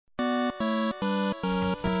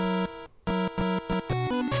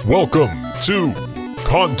Welcome to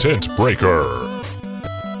Content Breaker,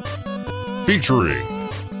 featuring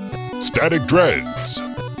Static Dreads,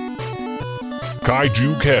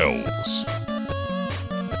 Kaiju Kells,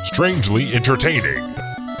 Strangely Entertaining,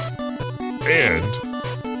 and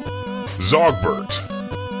Zogbert.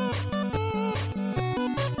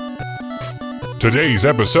 Today's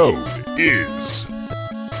episode is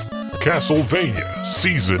Castlevania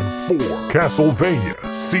Season 4.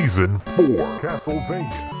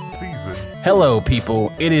 Hello,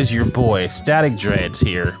 people. It is your boy, Static Dreads,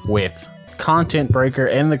 here with Content Breaker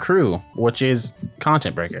and the crew, which is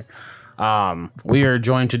Content Breaker. We are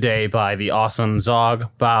joined today by the awesome Zog,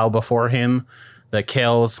 bow before him, the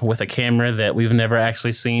Kells with a camera that we've never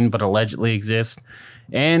actually seen but allegedly exists,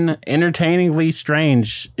 and entertainingly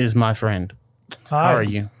strange is my friend. Hi. How are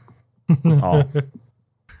you? Oh.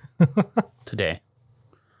 Today.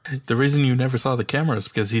 The reason you never saw the camera is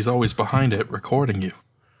because he's always behind it recording you.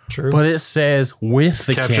 True. But it says with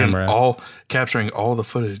the camera. Capturing all the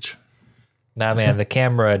footage. Nah, man, the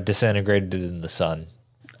camera disintegrated in the sun.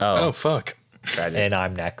 Oh fuck. And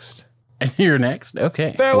I'm next. And you're next?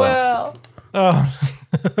 Okay. Farewell.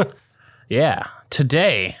 Yeah.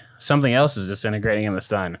 Today, something else is disintegrating in the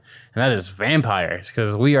sun, and that is vampires,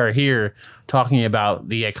 because we are here talking about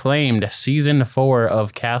the acclaimed Season 4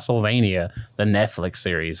 of Castlevania, the Netflix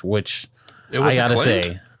series, which It was I gotta acclaimed?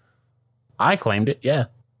 say, I claimed it, yeah.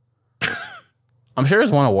 I'm sure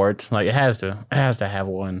it's won awards. Like, it has to have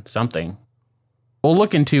won something. We'll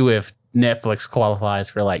look into if Netflix qualifies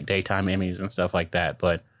for, like, daytime Emmys and stuff like that,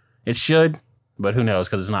 but it should, but who knows,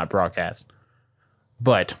 because it's not broadcast.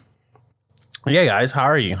 But yeah, guys, how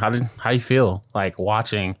are you? How you feel like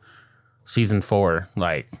watching Season 4?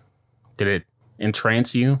 Like, did it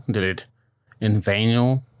entrance you? Did it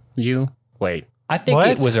enveil you? Wait, I think What?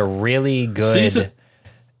 it was a really good.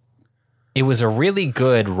 It was a really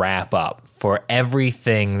good wrap up for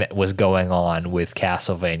everything that was going on with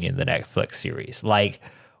Castlevania, the Netflix series. Like,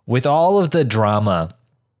 with all of the drama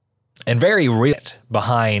and very real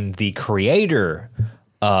behind the creator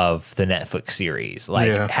of the Netflix series, like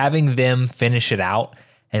having them finish it out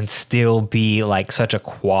and still be like such a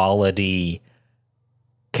quality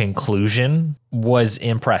conclusion was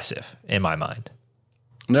impressive in my mind.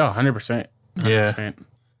 no, 100%. Yeah.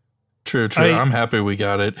 True. I'm happy we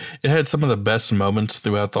got it. It had some of the best moments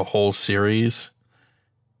throughout the whole series.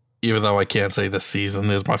 Even though I can't say this season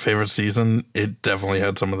is my favorite season, it definitely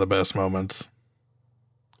had some of the best moments.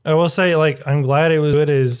 I will say, like, I'm glad it was good.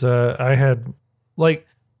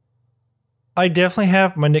 I definitely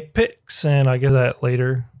have my nitpicks, and I get that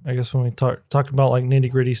later. I guess when we talk about like nitty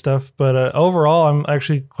gritty stuff. But overall, I'm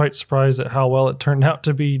actually quite surprised at how well it turned out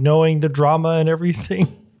to be, knowing the drama and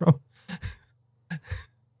everything.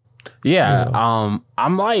 Yeah,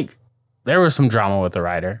 I'm like, there was some drama with the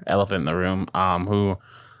writer, Elephant in the Room, who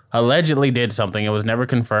allegedly did something. It was never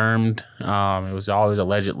confirmed. It was always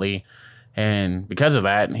allegedly. And because of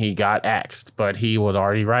that, he got axed. But he was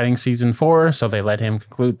already writing Season 4, so they let him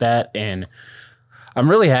conclude that. And I'm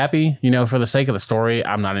really happy, for the sake of the story.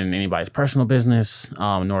 I'm not in anybody's personal business,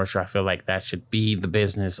 nor should I feel like that should be the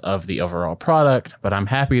business of the overall product. But I'm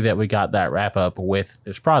happy that we got that wrap up with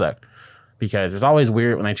this product, because it's always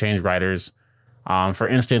weird when they change writers. For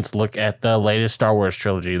instance, look at the latest Star Wars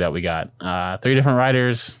trilogy that we got. 3 different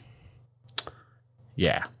writers.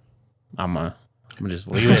 Yeah, I'm gonna just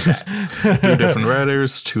leave it at that. 3 different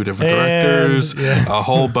writers, 2 different directors, a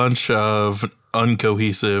whole bunch of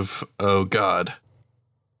uncohesive. Oh God.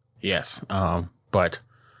 Yes. But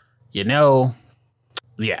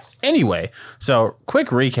yeah. Anyway, so quick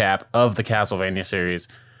recap of the Castlevania series.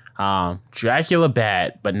 Dracula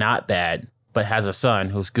bad, but not bad, but has a son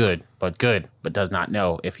who's good, but does not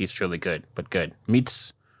know if he's truly good, but good.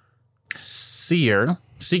 Meets Seeker,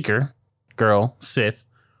 girl, Sith,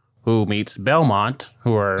 who meets Belmont,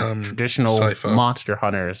 who are traditional Sypha. monster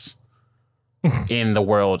hunters in the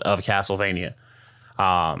world of Castlevania.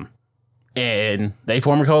 And they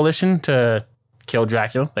form a coalition to kill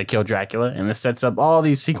Dracula. They kill Dracula, and this sets up all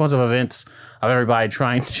these sequence of events of everybody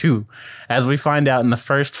trying to, as we find out in the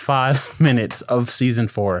first 5 minutes of Season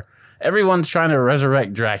 4, everyone's trying to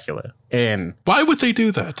resurrect Dracula. And Why would they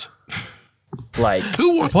do that? like,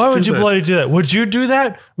 Who wants Why to would do you that? bloody do that? Would you do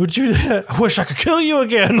that? I wish I could kill you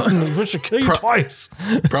again. I wish I could kill you twice.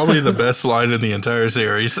 Probably the best line in the entire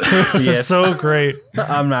series. yes, So great.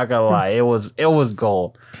 I'm not gonna lie, it was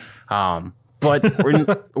gold. But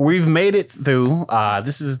we've made it through.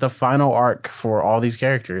 This is the final arc for all these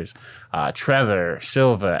characters. Trevor,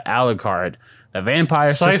 Silva, Alucard, the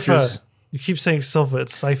Vampire Sisters. You keep saying Silva.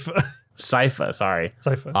 It's Sypha. Sypha, sorry.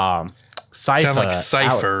 Sypha. Sypha. Kind of like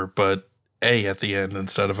Cypher, but A at the end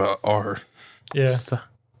instead of a R. Yeah.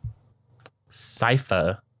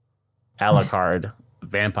 Sypha, Alucard,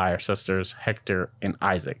 Vampire Sisters, Hector, and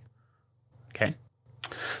Isaac. Okay.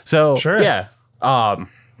 So, Sure. yeah.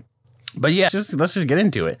 But yeah, let's just get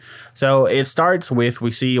into it. So it starts with,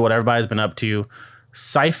 we see what everybody's been up to.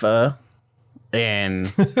 Sypha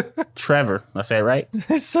and Trevor. Did I say it right?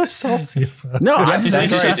 It's so salty. No, That's right.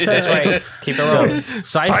 That's right. Keep it rolling.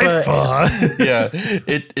 Sypha. Yeah,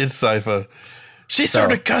 it's Sypha. She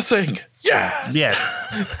started cussing. Yes.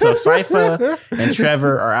 Yes. So Sypha and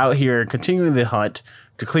Trevor are out here continuing the hunt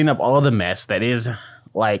to clean up all the mess that is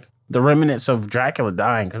like the remnants of Dracula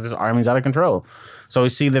dying because his army's out of control. So we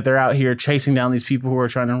see that they're out here chasing down these people who are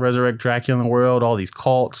trying to resurrect Dracula in the world, all these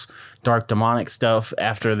cults, dark demonic stuff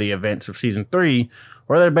after the events of season 3,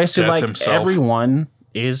 where they're basically Death like himself. everyone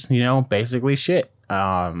is, basically shit.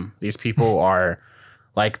 These people are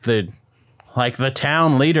like the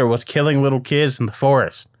town leader was killing little kids in the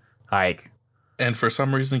forest. Like, And for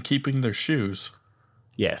some reason, keeping their shoes.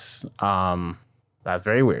 yes. That's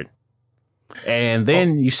very weird. And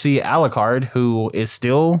then you see Alucard, who is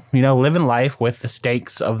still, living life with the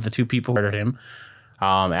stakes of the two people who murdered him.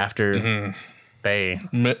 After they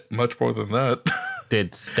Much more than that.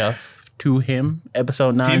 did stuff to him.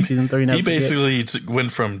 Episode 9, season 3. He basically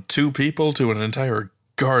went from 2 people to an entire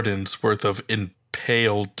garden's worth of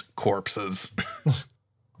impaled corpses.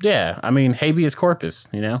 Yeah, I mean, habeas corpus,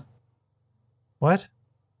 What?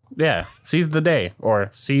 Yeah, seize the day or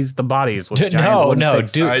seize the bodies with giant No, wooden no.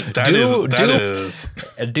 stakes. That is.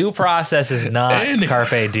 Due process is not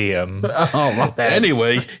carpe diem. Oh, my bad.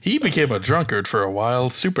 Anyway, he became a drunkard for a while,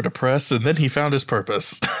 super depressed, and then he found his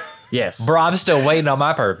purpose. Yes. Bro, I'm still waiting on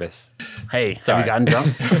my purpose. Hey, Sorry. have you gotten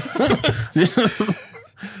drunk?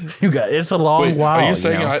 It's a long Wait, while. are you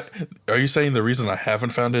saying are you saying the reason I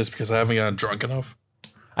haven't found it is because I haven't gotten drunk enough?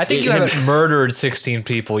 I think you haven't murdered 16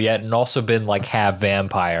 people yet and also been like half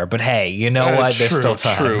vampire. But hey, you know what? There's still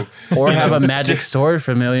time. True. Or have a magic sword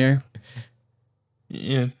familiar.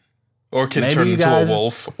 Yeah. Or can Maybe turn you into guys- a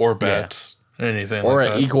wolf or bats. Anything Or like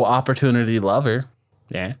an that. equal opportunity lover.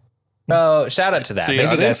 Yeah. No, shout out to that. See, I Maybe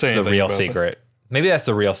didn't that's say the anything real about that. secret. Maybe that's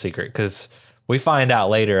the real secret because we find out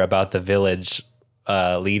later about the village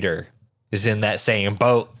leader is in that same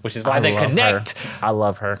boat, which is why they love connect. her. I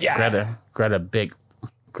love her. Yeah. Greta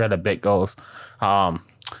big goals.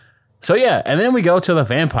 So yeah, and then we go to the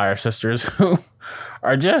Vampire Sisters, who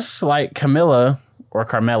are just like Camilla or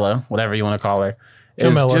Carmela, whatever you want to call her.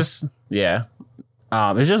 Camilla.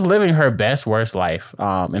 Is just living her best worst life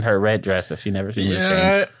in her red dress that she never seems to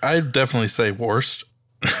change. I'd definitely say worst.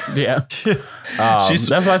 Yeah. She's-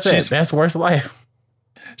 That's what I said. she's- Best worst life.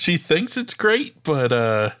 She thinks it's great,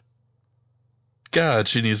 but God,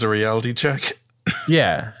 she needs a reality check.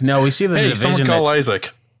 Yeah. No, we see the Hey, division. someone call that-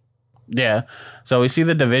 Isaac. Yeah. So we see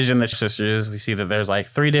the division that sisters. We see that there's like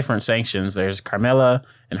 3 different sanctions. There's Carmela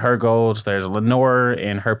and her goals. There's Lenore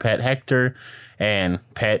and her pet Hector and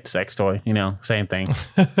pet sex toy. Same thing.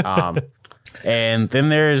 And then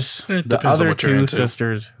there's It the depends on other what you're 2 into.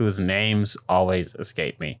 sisters whose names always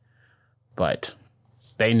escape me. But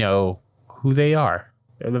they know who they are.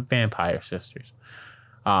 They're the Vampire Sisters.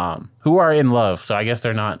 Who are in love. So I guess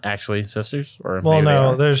they're not actually sisters. Or Well, maybe they no,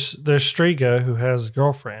 are. there's Striga who has a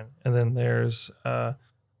girlfriend, and then there's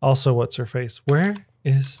also what's her face. Where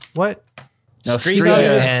is what? No, Striga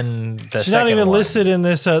Striga- and the She's second not even one. listed in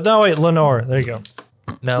this. No, wait, Lenore. There you go.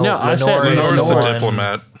 No, No, I said Lenore is Lenore's the one-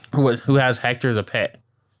 diplomat. who has Hector as a pet.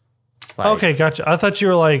 Like- Okay, gotcha. I thought you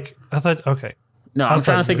were like. Okay. No, I I'm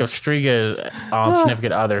trying thought to think you of Striga's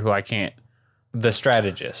significant other who I can't. The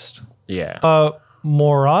strategist. Yeah.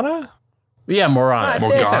 Morana. Yeah, Morana. That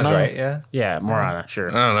sounds Morgana? right, yeah. Yeah, Morana, sure.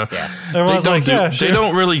 I don't know. Yeah. Everyone's like, yeah, They sure.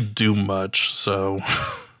 don't really do much, so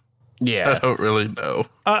I Yeah. don't really know.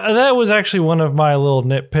 That was actually one of my little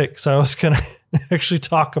nitpicks I was gonna actually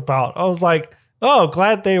talk about. I was like, oh,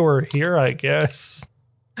 glad they were here, I guess.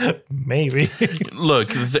 Maybe. Look,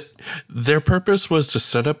 their purpose was to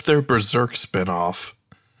set up their Berserk spinoff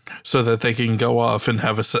so that they can go off and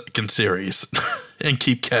have a second series and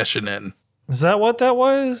keep cashing in. Is that what that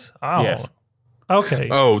was? Oh. Yes. Okay.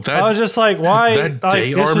 Oh, I was just like, why? that like,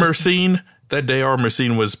 day this armor was- scene. That day armor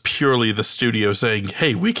scene was purely the studio saying,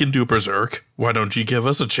 "Hey, we can do Berserk. Why don't you give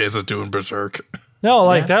us a chance at doing Berserk?" No,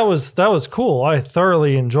 like that was cool. I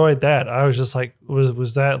thoroughly enjoyed that. I was just like,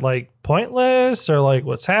 was that like pointless or like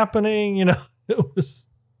what's happening? It was.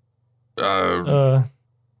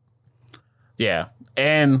 Yeah.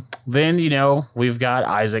 And then, we've got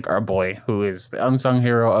Isaac, our boy, who is the unsung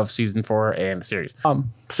hero of season 4 and the series.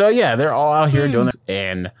 So yeah, they're all out here doing this.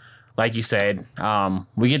 And like you said,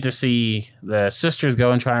 we get to see the sisters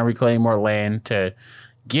go and try and reclaim more land to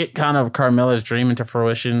get kind of Carmilla's dream into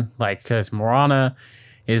fruition. Like, because Morana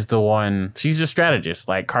is the one, she's a strategist.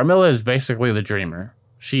 Like, Carmilla is basically the dreamer.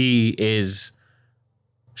 She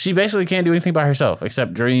basically can't do anything by herself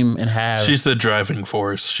except dream and have. She's the driving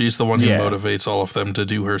force. She's the one who motivates all of them to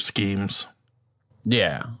do her schemes.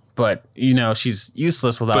 Yeah. But, she's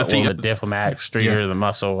useless without the diplomat, Stringer, the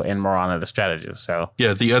muscle, and Morana, the strategist. So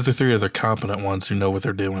yeah, the other three are the competent ones who know what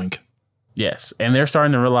they're doing. Yes. And they're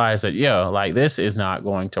starting to realize that, this is not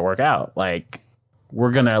going to work out. Like,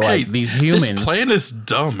 we're going to, these humans. This plan is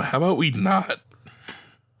dumb. How about we not?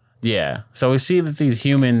 Yeah. So we see that these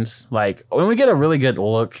humans, when we get a really good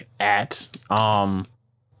look at,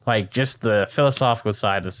 just the philosophical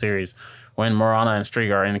side of the series, when Morana and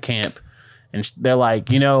Striga are in the camp, and they're like,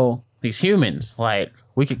 these humans,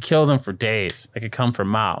 we could kill them for days. They could come for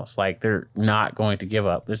miles. They're not going to give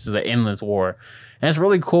up. This is an endless war. And it's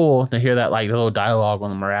really cool to hear that, little dialogue on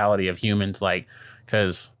the morality of humans,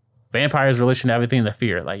 because vampires relation to everything to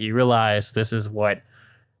fear. You realize this is what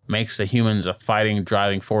makes the humans a fighting,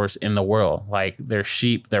 driving force in the world. They're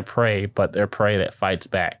sheep, they're prey, but they're prey that fights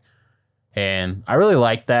back. And I really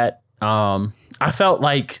like that. I felt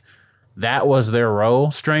like that was their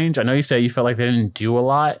role, Strange. I know you said you felt like they didn't do a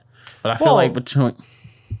lot, but I feel like between...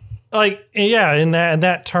 in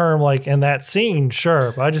that term, in that scene,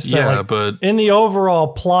 sure. But I just meant, but in the overall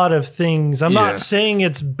plot of things, I'm not saying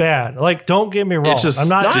it's bad. Don't get me wrong. I'm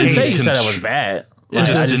not saying you said it was bad. It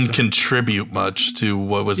just didn't contribute much to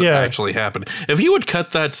what was actually happening. If you would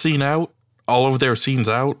cut that scene out, all of their scenes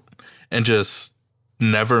out, and just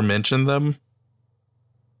never mention them,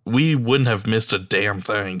 we wouldn't have missed a damn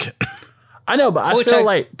thing. I know, but I feel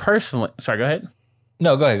like personally... Sorry, go ahead.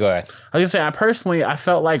 No, go ahead. I was gonna say, I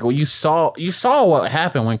felt like you saw what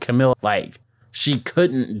happened when Camilla, she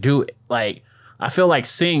couldn't do it. I feel like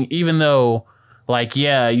seeing, even though,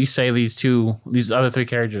 you say these other three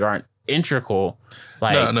characters aren't integral.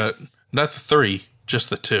 No, not the three, just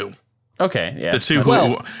the two. Okay, yeah. The two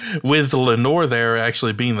with Lenore there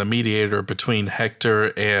actually being the mediator between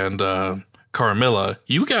Hector and Carmilla,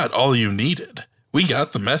 you got all you needed. We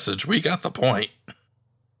got the message. We got the point.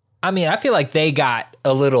 I mean, I feel like they got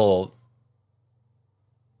a little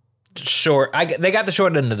short. They got the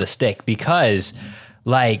short end of the stick because,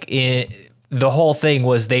 the whole thing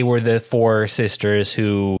was they were the four sisters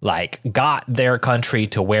who, got their country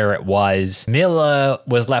to where it was. Milla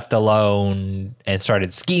was left alone and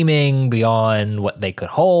started scheming beyond what they could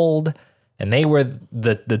hold. And they were,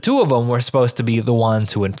 the two of them were supposed to be the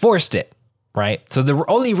ones who enforced it, right? So the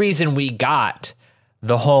only reason we got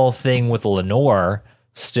the whole thing with Lenore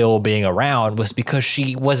still being around was because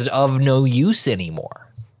she was of no use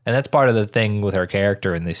anymore. And that's part of the thing with her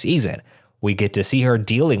character in this season. We get to see her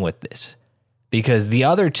dealing with this because the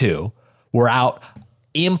other two were out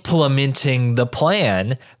implementing the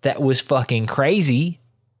plan that was fucking crazy,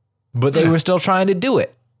 but they were still trying to do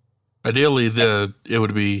it. Ideally, it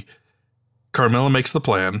would be Carmilla makes the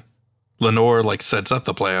plan, Lenore sets up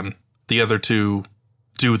the plan, the other two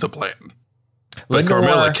do the plan. But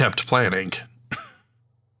Carmilla kept planning.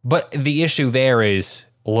 But the issue there is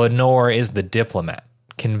Lenore is the diplomat,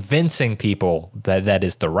 convincing people that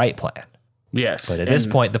is the right plan. Yes. But at this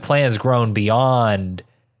point, the plan's grown beyond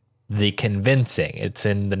the convincing. It's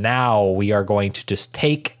in the now. We are going to just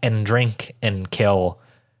take and drink and kill.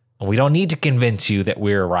 We don't need to convince you that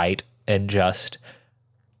we're right and just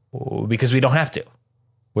because we don't have to.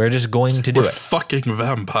 We're just going to do We're it. Fucking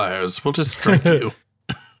vampires. We'll just drink you.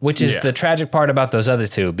 Which is the tragic part about those other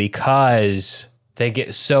two, because they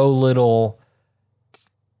get so little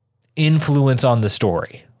influence on the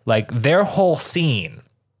story. Their whole scene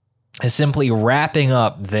is simply wrapping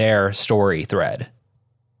up their story thread,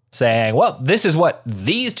 saying, well, this is what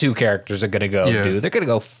these two characters are going to go do. They're going to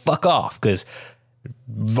go fuck off because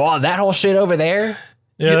that whole shit over there.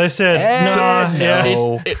 Yeah, they said,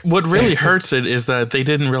 no. What really hurts it is that they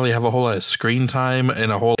didn't really have a whole lot of screen time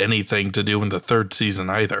and a whole anything to do in the third season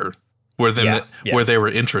either, where they were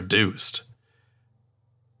introduced.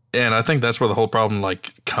 And I think that's where the whole problem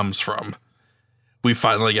comes from. We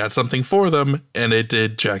finally got something for them, and it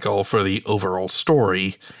did jack all for the overall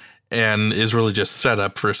story, and is really just set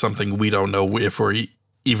up for something we don't know if we're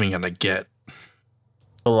even gonna get.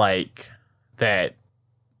 That.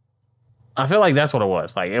 I feel like that's what it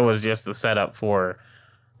was. It was just the setup for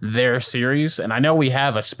their series. And I know we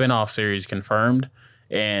have a spin-off series confirmed.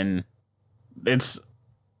 And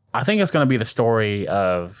I think it's going to be the story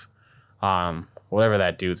of whatever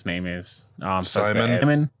that dude's name is.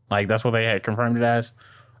 Simon. That's what they had confirmed it as.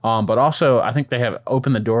 But also, I think they have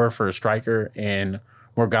opened the door for Stryker and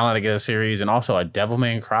Morgana to get a series, and also a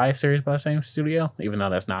Devilman Cry series by the same studio, even though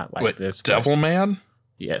that's not like this. Devilman?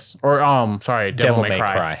 Yes. Or sorry, Devilman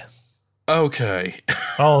Cry. Okay.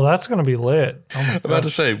 Oh, that's gonna be lit. Oh my About to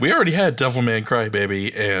gosh. say, we already had Devilman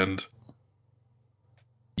Crybaby, and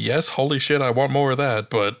yes, holy shit, I want more of that,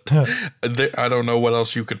 but I don't know what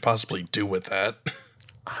else you could possibly do with that.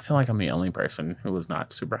 I feel like I'm the only person who was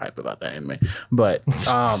not super hype about that anime. But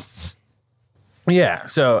yeah,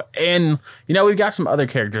 so and we've got some other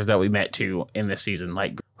characters that we met too in this season,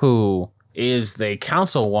 like who is the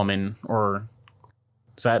councilwoman, or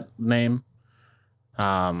is that name?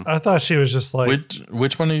 I thought she was just like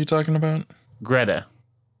Which one are you talking about? Greta.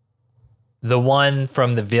 The one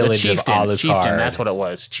from the village of Alucard. Chieftain, that's what it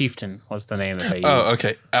was. Chieftain was the name that they used. Oh,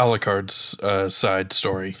 okay. Alucard's side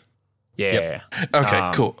story. Yeah. Yep.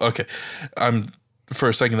 Okay, cool. Okay. For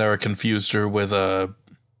a second there, I confused her with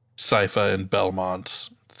Sypha and Belmont's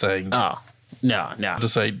thing. Oh, no. To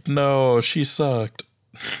say, no, she sucked.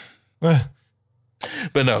 But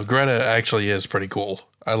no, Greta actually is pretty cool.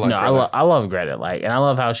 I like Greta. I love Greta. Like, and I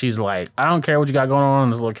love how she's like, I don't care what you got going on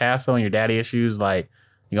in this little castle and your daddy issues. Like,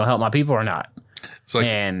 you gonna help my people or not? It's like,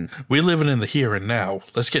 and we living in the here and now.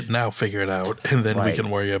 Let's get now figured out, and then we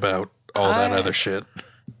can worry about all that other shit.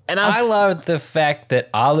 And I love the fact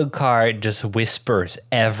that Alucard just whispers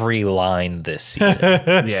every line this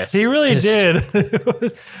season. Yes, he really did.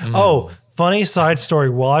 Oh, funny side story.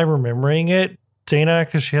 While I'm remembering it, Dana,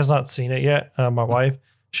 because she has not seen it yet, my wife,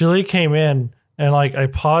 she came in and like I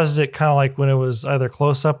paused it kind of like when it was either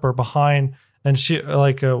close up or behind, and she it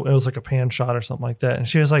was like a pan shot or something like that, and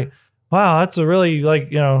she was like, "Wow, that's a really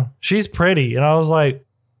she's pretty," and I was like,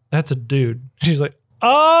 "That's a dude." She's like,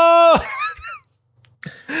 "Oh."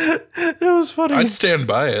 It was funny. I'd stand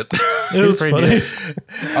by it. It was funny.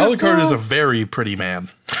 Alucard is a very pretty man.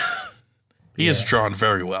 He is drawn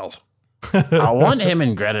very well. I want him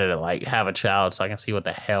and Greta to like have a child so I can see what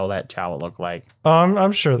the hell that child would look like.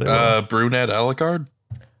 I'm sure they will. Brunette Alucard?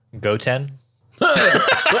 Goten?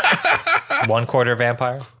 1/4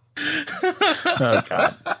 vampire? Oh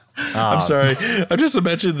God. I'm sorry. I'm just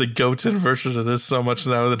imagining the Goten version of this so much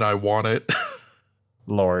now that I want it.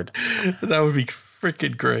 Lord. That would be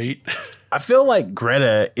freaking great. I feel like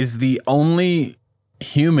Greta is the only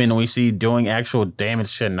human we see doing actual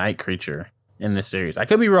damage to a night creature in this series. I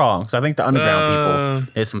could be wrong, because I think the underground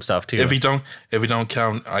people did some stuff too. If you don't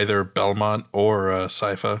count either Belmont or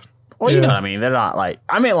Sypha. Well, you know what I mean. They're not like,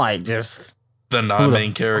 I mean like just the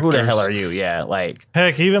non-main characters. Who the hell are you? Yeah, like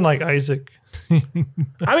heck, even like Isaac. I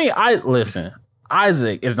mean, listen.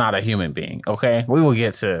 Isaac is not a human being. Okay, we will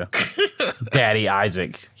get to Daddy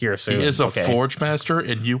Isaac here soon. He is a forge master,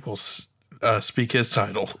 and you will speak his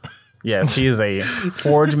title. Yes, he is a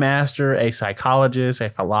forge master, a psychologist, a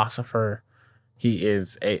philosopher. He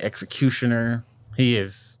is a executioner. He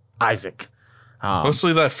is Isaac.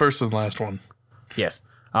 Mostly that first and last one. Yes.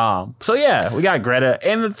 So yeah, we got Greta,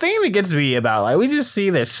 and the thing that gets me about, like, we just see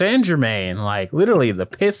that Saint Germain, like literally the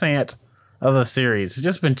pissant of the series, has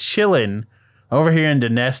just been chilling over here in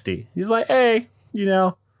Dynasty. He's like, hey,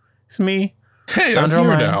 it's me. Hey, I'm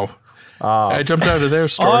here now. I jumped out of their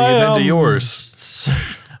story and into yours.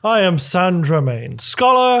 I am Saint Germain,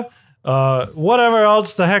 scholar, whatever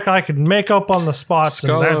else the heck I could make up on the spot.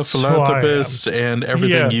 Scholar, and that's philanthropist, and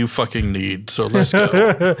everything you fucking need. So let's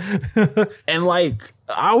go. And like,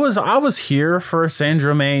 I was here for Saint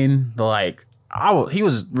Germain. Like, he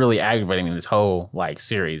was really aggravating me this whole like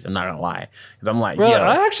series. I'm not gonna lie, because I'm like,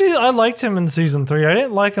 I liked him in season 3. I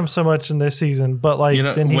didn't like him so much in this season, but like,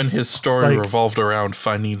 when his story revolved around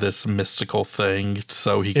finding this mystical thing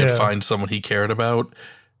so he could find someone he cared about.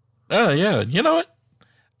 Yeah, you know what?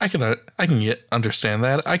 I can understand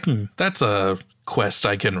that. That's a quest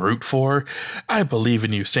I can root for. I believe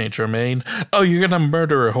in you, Saint Germain. Oh, you're gonna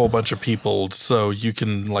murder a whole bunch of people so you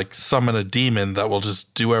can like summon a demon that will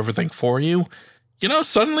just do everything for you.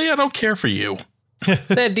 Suddenly I don't care for you.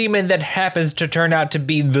 That demon that happens to turn out to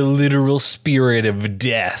be the literal spirit of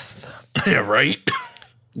death. Yeah, right.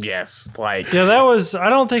 Yes, like that was. I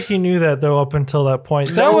don't think he knew that though up until that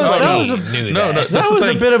point. That was a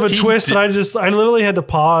bit of a twist. And I literally had to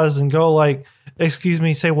pause and go like, "Excuse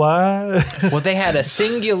me, say what?" Well, they had a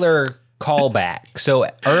singular callback. So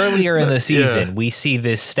earlier in the season, we see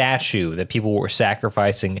this statue that people were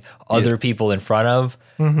sacrificing other people in front of.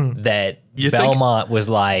 That Belmont was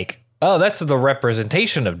like, oh, that's the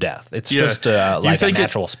representation of death. It's just like a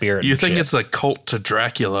natural spirit. You think it's a cult to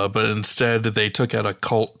Dracula, but instead they took out a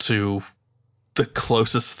cult to the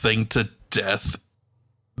closest thing to death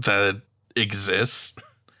that exists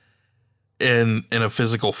in a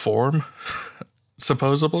physical form,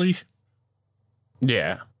 supposedly.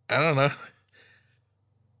 Yeah. I don't know.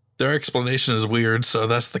 Their explanation is weird, so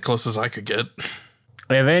that's the closest I could get.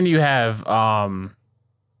 And then you have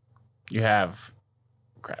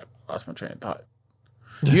crap, lost my train of thought.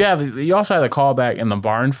 You also had a callback in the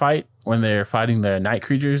barn fight when they're fighting the night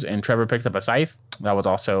creatures and Trevor picks up a scythe. That was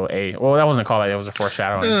also that wasn't a callback, that was a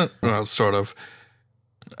foreshadowing. Well, sort of.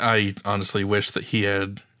 I honestly wish that he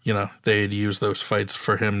had, they had used those fights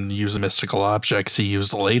for him to use the mystical objects he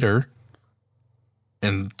used later.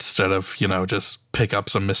 Instead of, just pick up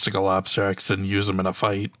some mystical objects and use them in a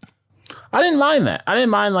fight. I didn't mind that. I didn't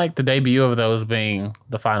mind like the debut of those being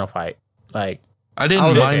the final fight. Like I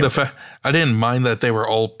didn't mind that they were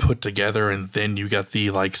all put together and then you got the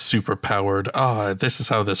like super powered, this is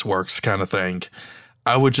how this works kind of thing.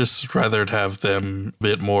 I would just rather have them a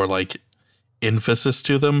bit more like emphasis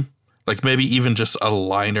to them. Like maybe even just a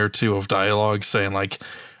line or two of dialogue saying like,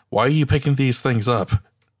 why are you picking these things up?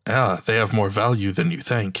 They have more value than you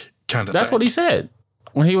think, kind of. That's what he said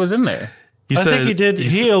when he was in there. I think he did.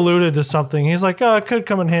 He alluded to something. He's like, it could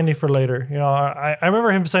come in handy for later. I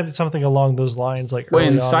remember him saying something along those lines. Like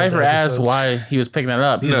when Cypher asked why he was picking that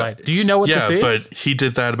up, he's like, "Do you know what this is?" Yeah, but he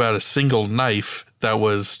did that about a single knife that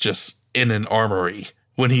was just in an armory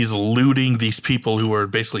when he's looting these people who are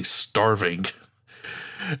basically starving.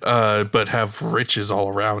 But have riches all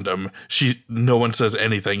around him. No one says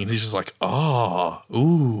anything, and he's just like,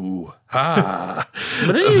 ooh, ha.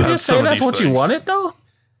 But didn't you just say that's what you wanted, though?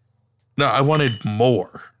 No, I wanted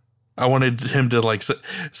more. I wanted him to like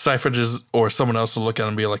Cypher or someone else to look at him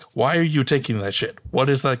and be like, "Why are you taking that shit? What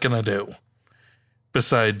is that gonna do?"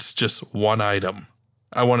 Besides just one item,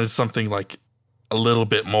 I wanted something like a little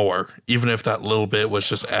bit more, even if that little bit was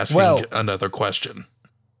just asking another question.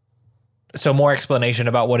 So more explanation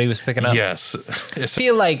about what he was picking up? Yes. I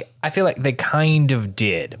feel like they kind of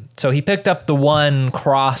did. So he picked up the one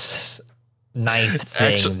cross knife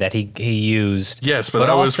thing that he used. Yes, but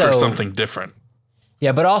that was for something different.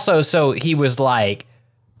 Yeah, but also, so he was like,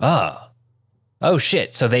 oh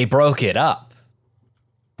shit, so they broke it up.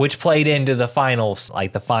 Which played into the final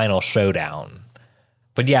showdown.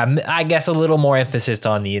 But yeah, I guess a little more emphasis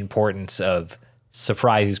on the importance of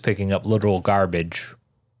surprises picking up literal garbage.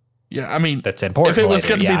 Yeah, I mean, that's important. If it was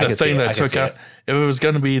going to be the thing that took out, if it was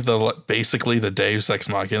going to be basically the Deus Ex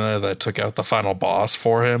Machina that took out the final boss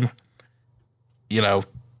for him,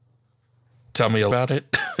 tell me about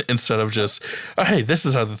it instead of just, hey, this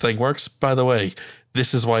is how the thing works. By the way,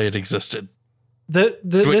 this is why it existed.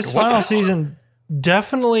 This final season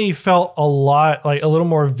definitely felt a little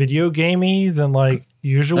more video gamey than like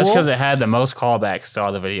usual. That's because it had the most callbacks to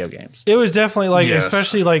all the video games. It was definitely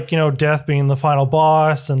especially Death being the final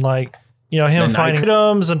boss and him finding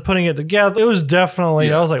items and putting it together. It was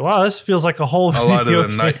definitely I was like, wow, this feels like a whole a lot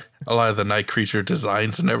of the night creature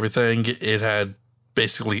designs and everything. It had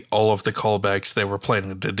basically all of the callbacks they were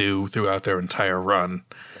planning to do throughout their entire run,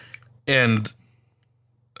 and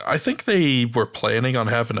I think they were planning on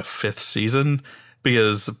having a 5th season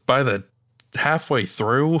because by the halfway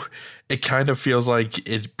through, it kind of feels like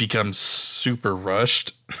it becomes super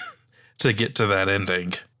rushed to get to that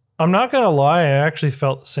ending. I'm not going to lie. I actually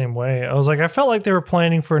felt the same way. I was like, I felt like they were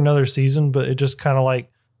planning for another season, but it just kind of I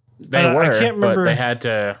can't remember. But they had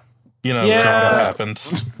to, drama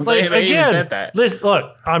happens. They even said that. Listen,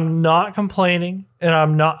 look, I'm not complaining and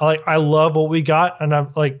I'm not I love what we got. And I'm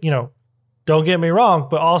don't get me wrong,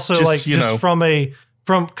 but also because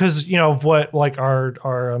of what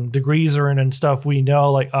our degrees are in and stuff, we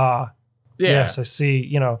know yes, I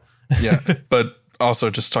see, Yeah, but also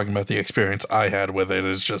just talking about the experience I had with it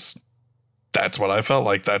is just, that's what I felt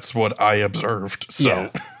like. That's what I observed. So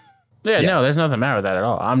no, there's nothing matter with that at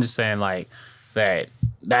all. I'm just saying that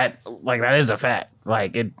is a fact. I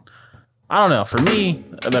don't know. For me,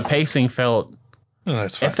 the pacing felt,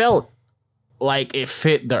 that's fine. It felt like it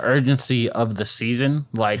fit the urgency of the season.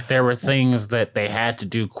 Like there were things that they had to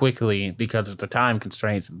do quickly because of the time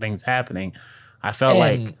constraints and things happening. I felt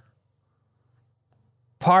like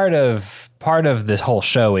part of this whole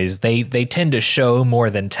show is they tend to show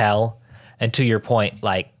more than tell. And to your point,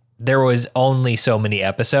 there was only so many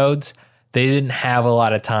episodes. They didn't have a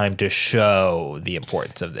lot of time to show the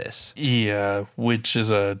importance of this. Yeah, which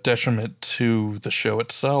is a detriment to the show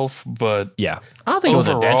itself. But I don't think it was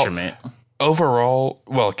a detriment. Overall,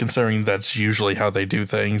 well, considering that's usually how they do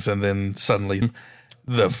things, and then suddenly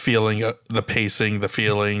the feeling, the pacing, the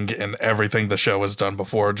feeling, and everything the show has done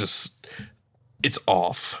before, just, it's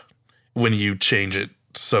off when you change it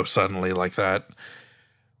so suddenly like that.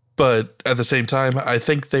 But at the same time, I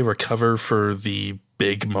think they recover for the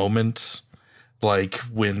big moments, like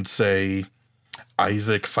when, say,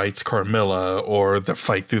 Isaac fights Carmilla, or the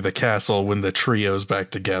fight through the castle when the trio's back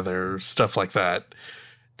together, stuff like that.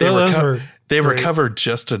 they recovered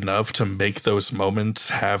just enough to make those moments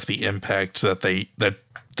have the impact that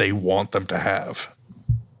they want them to have.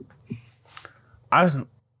 I was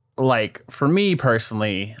like, for me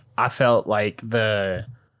personally, I felt like I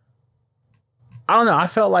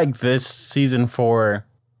felt like this season 4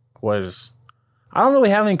 was, I don't really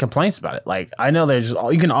have any complaints about it. Like, I know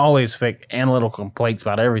you can always fix analytical complaints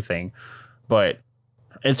about everything, but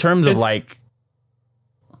in terms of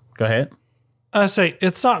go ahead. I say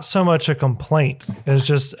it's not so much a complaint. It's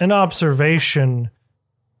just an observation,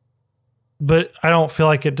 but I don't feel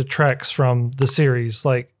like it detracts from the series.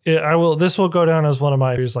 Like this will go down as one of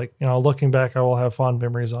my series. Like, looking back, I will have fond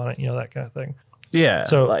memories on it, that kind of thing. Yeah.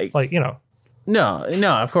 So No,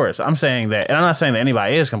 of course. I'm saying that, and I'm not saying that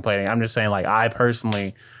anybody is complaining. I'm just saying, like, I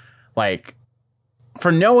personally, like,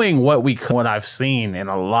 for knowing what I've seen in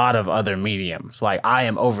a lot of other mediums, like, I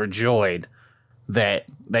am overjoyed that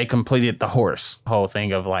they completed the whole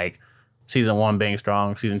thing of, like, season 1 being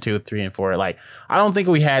strong, season 2, 3, and 4. Like, I don't think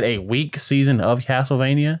we had a weak season of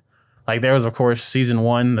Castlevania. Like, there was, of course, season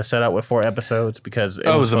 1, the setup with 4 episodes because it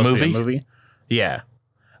was supposed to be a movie. Yeah,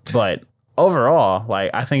 but overall,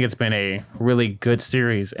 like, I think it's been a really good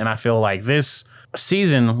series, and I feel like this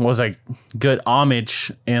season was a good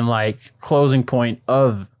homage and, like, closing point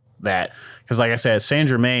of that. Because, like I said, Saint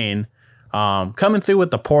Germain coming through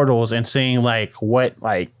with the portals and seeing, like,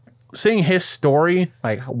 seeing his story,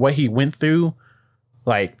 like, what he went through,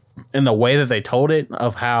 like, in the way that they told it,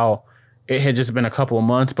 of how it had just been a couple of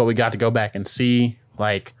months, but we got to go back and see,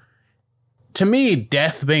 like, to me,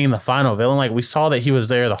 Death being the final villain, like, we saw that he was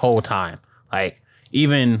there the whole time. Like,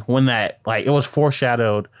 even when that, like, it was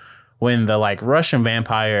foreshadowed when the, like, Russian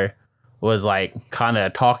vampire was, like, kind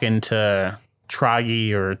of talking to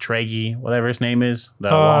Tragi or Tragi, whatever his name is, the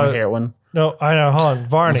long-haired one. No, I know. Hold on.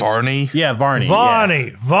 Varney. Varney? Yeah, Varney.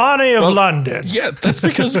 Varney of London. Yeah, that's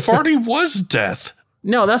because Varney was Death.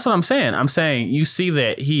 No, that's what I'm saying. I'm saying you see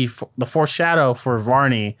that the foreshadow for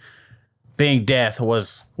Varney being Death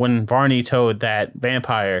was when Varney told that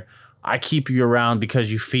vampire, I keep you around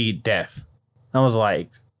because you feed death. I was like,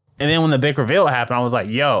 and then when the big reveal happened, I was like,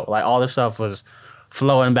 yo, like, all this stuff was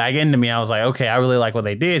flowing back into me. I was like, okay, I really like what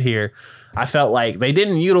they did here. I felt like they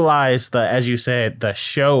didn't utilize as you said, the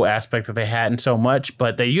show aspect that they hadn't so much,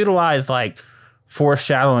 but they utilized, like,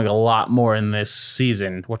 foreshadowing a lot more in this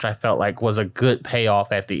season, which I felt like was a good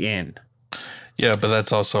payoff at the end. Yeah, but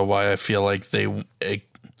that's also why I feel like they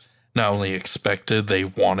not only expected, they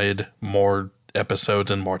wanted more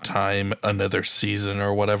episodes and more time, another season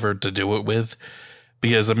or whatever to do it with.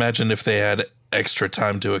 Because imagine if they had extra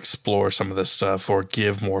time to explore some of this stuff or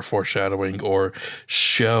give more foreshadowing or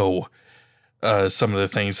show some of the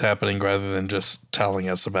things happening rather than just telling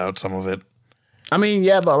us about some of it. I mean,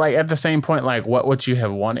 yeah, but, like, at the same point, like, what would you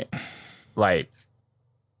have wanted? Like,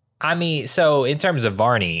 I mean, so in terms of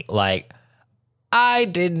Varney, like, I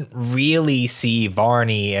didn't really see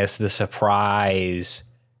Varney as the surprise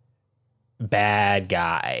bad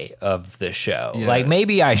guy of the show. Yeah. Like,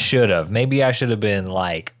 maybe I should have. Maybe I should have been,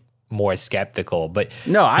 like, more skeptical. But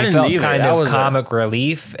no, I didn't either. Kind of comic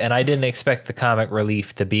relief, and I didn't expect the comic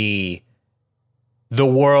relief to be the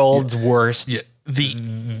world's worst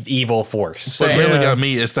the evil force. What really got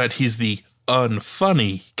me is that he's the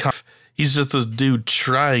unfunny. He's just this dude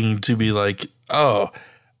trying to be like, oh,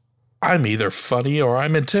 I'm either funny or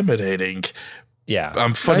I'm intimidating. Yeah,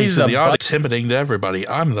 I'm funny to the audience, intimidating to everybody.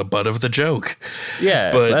 I'm the butt of the joke.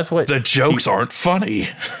 Yeah, but that's what the jokes aren't funny.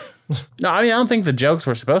 No, I mean, I don't think the jokes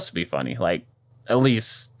were supposed to be funny. Like, at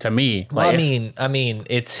least to me. Well, like, I mean,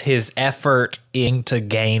 it's his effort to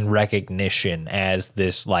gain recognition as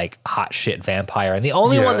this, like, hot shit vampire, and the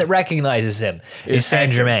only one that recognizes him is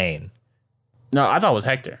Saint Germain. No, I thought it was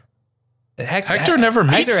Hector. Hector never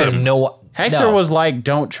meets him. Hector was like,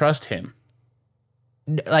 don't trust him.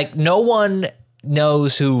 Like, no one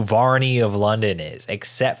knows who Varney of London is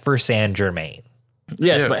except for Saint Germain.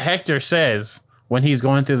 Yes, but Hector says when he's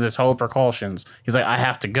going through this whole precautions, he's like, I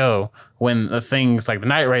have to go. When the things like the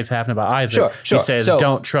night raids happen about Isaac, he says,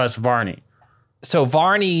 don't trust Varney. So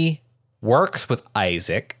Varney works with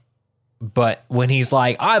Isaac, but when he's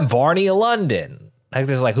like, I'm Varney of London,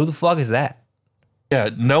 Hector's like, who the fuck is that? Yeah,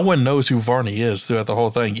 no one knows who Varney is throughout the whole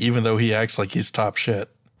thing, even though he acts like he's top shit.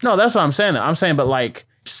 No, that's what I'm saying. I'm saying, but, like,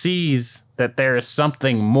 sees that there is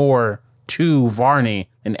something more to Varney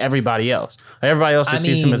than everybody else. Like, everybody else just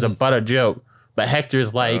sees him as a butt of joke, but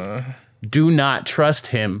Hector's like, do not trust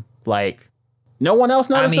him. Like, no one else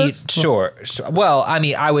notices. Sure. Well, I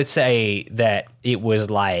mean, I would say that it was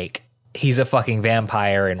like, he's a fucking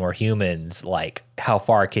vampire and we're humans. Like, how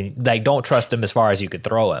far can, like, don't trust him as far as you could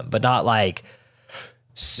throw him, but not like,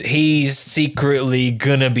 he's secretly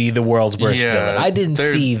gonna be the world's worst villain. I didn't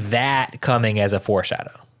see that coming as a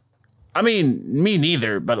foreshadow. I mean, me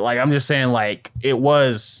neither, but like I'm just saying, like it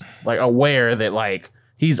was like aware that like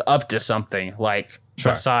he's up to something, like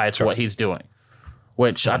besides what he's doing,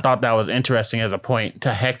 which I thought that was interesting as a point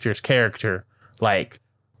to Hector's character, like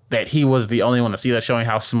that he was the only one to see that, showing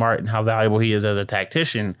how smart and how valuable he is as a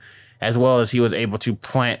tactician, as well as he was able to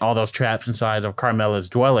plant all those traps inside of Carmela's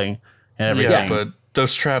dwelling and everything. Yeah, but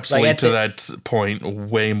those traps lead to that point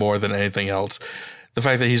way more than anything else. The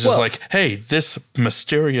fact that he's just like, hey, this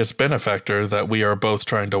mysterious benefactor that we are both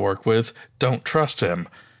trying to work with, don't trust him.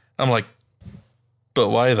 I'm like, but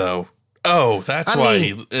why though? Oh, that's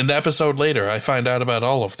why. An episode later, I find out about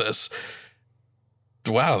all of this.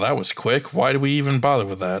 Wow, that was quick. Why do we even bother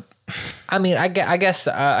with that? I mean, I guess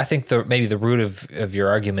I think maybe the root of your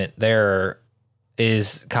argument there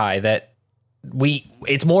is, Kai, that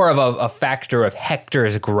it's more of a factor of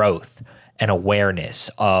Hector's growth and awareness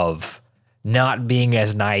of not being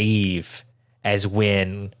as naive as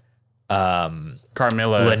when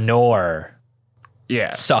Carmela Lenore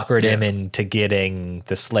suckered him into getting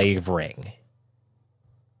the slave ring.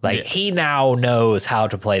 Like he now knows how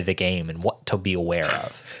to play the game and what to be aware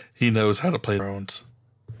of. He knows how to play Thrones.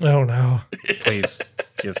 Oh no! Please,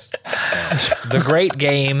 just the great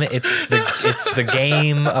game. It's the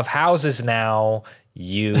game of houses now.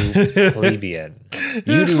 You plebeian.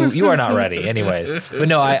 You are not ready. Anyways, but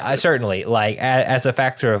no, I certainly like as a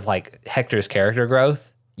factor of like Hector's character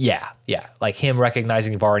growth. Yeah. Like him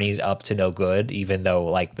recognizing Varney's up to no good, even though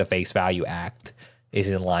like the face value act is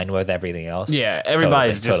in line with everything else. Yeah,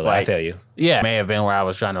 everybody's just like, I feel you. Yeah, may have been where I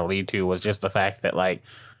was trying to lead to, was just the fact that like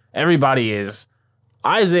everybody is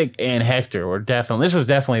Isaac and Hector were this was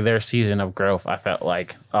definitely their season of growth. I felt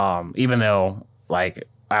like, even though like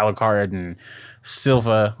Alucard and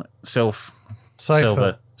Sypha,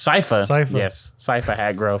 yes, Sypha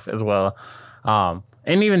had growth as well, and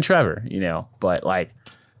even Trevor, but like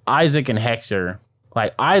Isaac and Hector.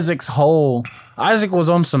 Like Isaac was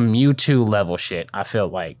on some Mewtwo level shit. I feel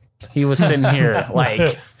like he was sitting here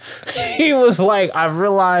like he was like, I've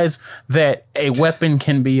realized that a weapon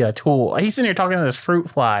can be a tool. He's sitting here talking to this fruit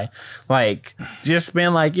fly, like just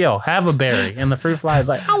being like, "Yo, have a berry," and the fruit fly is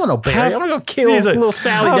like, "I want no berry. I'm gonna go kill little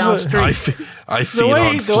Sally down the street." I feed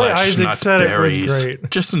on flesh, Isaac not said berries. It was great.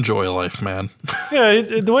 Just enjoy life, man. Yeah,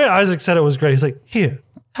 the way Isaac said it was great. He's like, "Here,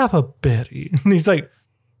 have a berry," and he's like,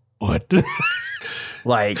 "What?"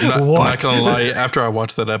 Like, I'm not gonna lie. After I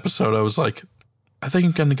watched that episode, I was like, I think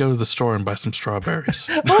I'm gonna go to the store and buy some strawberries.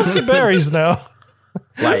 What's the berries now?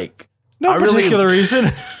 Like, no particular reason.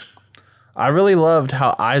 I really loved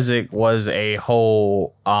how Isaac was a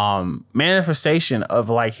whole manifestation of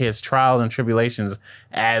like his trials and tribulations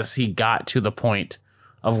as he got to the point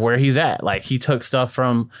of where he's at. Like he took stuff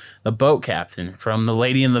from the boat captain, from the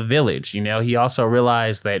lady in the village. He also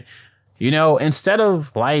realized that, instead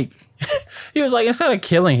of like, he was like, instead of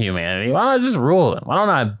killing humanity, why don't I just rule them? Why don't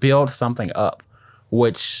I build something up?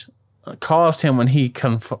 Which caused him, when he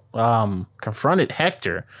confronted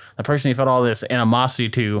Hector, the person he felt all this animosity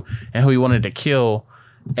to and who he wanted to kill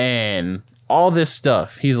and all this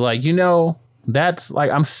stuff. He's like, that's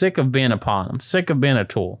like, I'm sick of being a pawn. I'm sick of being a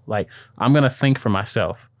tool. Like, I'm going to think for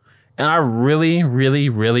myself. And I really, really,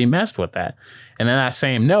 really messed with that. And then that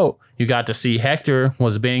same note, you got to see Hector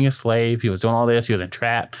was being a slave. He was doing all this. He was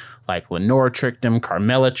entrapped. Like Lenore tricked him.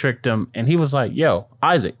 Carmela tricked him. And he was like, yo,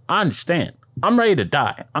 Isaac, I understand. I'm ready to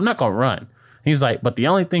die. I'm not going to run. He's like, but the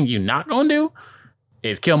only thing you're not going to do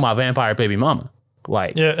is kill my vampire baby mama.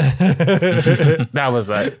 Like, yeah. That was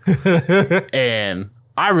like, and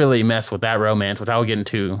I really messed with that romance, which I will get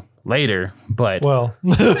into later. But, well,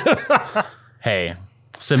 hey,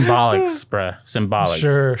 symbolics, bruh.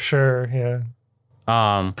 Symbolics. Sure. Yeah.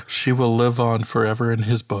 She will live on forever in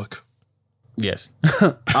his book. Yes.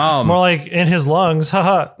 More like in his lungs.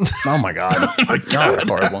 Haha. Oh my god. Oh my god.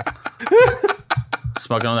 Horrible.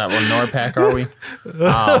 Smoking on that Lenore pack, are we?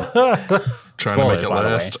 Trying to make it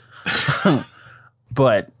last.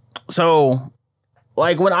 But so,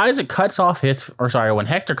 like when Isaac cuts off when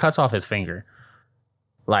Hector cuts off his finger,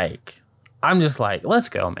 like I'm just like, let's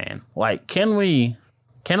go, man. Like, can we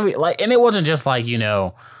like? And it wasn't just like he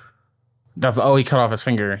cut off his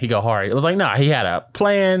finger, he go hard. It was like, nah, he had a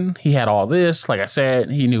plan. He had all this. Like I said,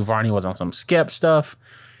 he knew Varney was on some skep stuff.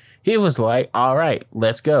 He was like, all right,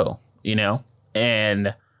 let's go,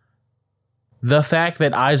 And the fact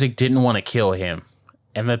that Isaac didn't want to kill him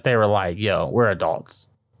and that they were like, yo, we're adults,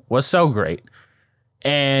 was so great.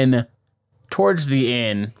 And towards the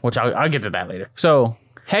end, which I'll get to that later. So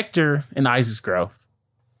Hector and Isaac's growth.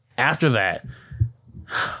 After that,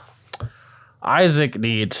 Isaac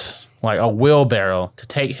needs like a wheelbarrow to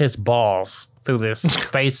take his balls through this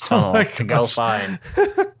space tunnel to go find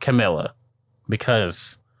Camilla.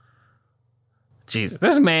 Because, Jesus,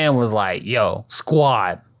 this man was like, yo,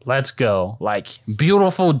 squad, let's go. Like,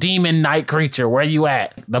 beautiful demon night creature, where you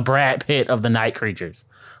at? The Brad Pitt of the night creatures.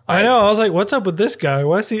 Like, I know. I was like, what's up with this guy?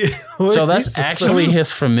 Why is he? So that's actually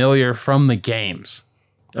his familiar from the games.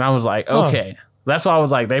 And I was like, okay. That's why I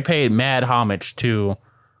was like, they paid mad homage to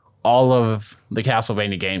all of the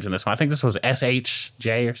Castlevania games in this one. I think this was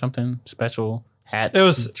SHJ or something, special hats. It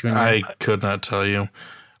was. I could not tell you.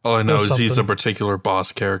 All I know is he's a particular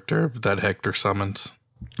boss character that Hector summons.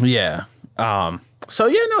 Yeah. So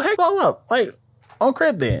yeah, no, heck all up. Like, on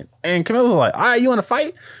crib then. And Camilla's like, all right, you want to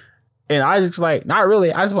fight? And Isaac's like, not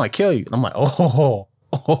really. I just want to kill you. And I'm like, oh.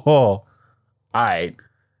 All right.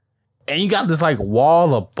 And you got this like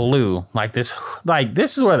wall of blue. Like this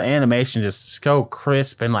is where the animation just so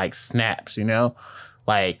crisp and like snaps, you know?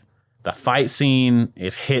 Like the fight scene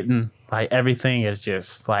is hitting. Like everything is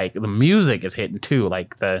just like the music is hitting too.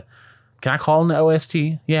 Like can I call it the OST?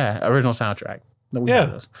 Yeah, original soundtrack.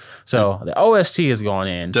 Yeah. So the OST is going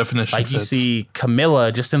in. Definition like you fits. see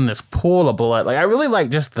Camilla just in this pool of blood. Like I really like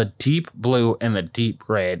just the deep blue and the deep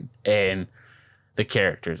red and the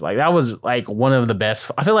characters. Like that was like one of the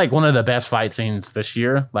best. I feel like one of the best fight scenes this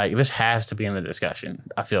year. Like this has to be in the discussion.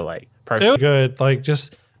 I feel like It personally. was good. Like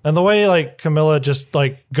just and the way like Camilla just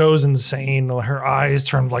like goes insane. Her eyes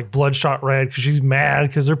turn like bloodshot red because she's mad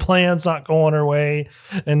because her plan's not going her way.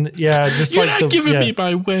 And yeah, just You're like not giving me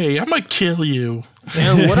my way. I'm gonna kill you.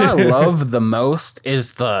 And what I love the most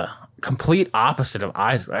is the complete opposite of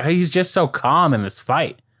Isaac. He's just so calm in this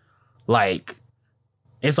fight. Like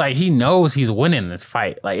it's like he knows he's winning this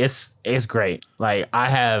fight. Like it's great. Like I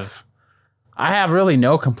have really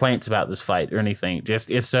no complaints about this fight or anything. Just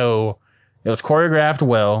it was choreographed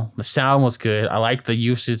well. The sound was good. I like the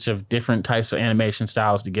usage of different types of animation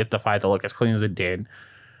styles to get the fight to look as clean as it did.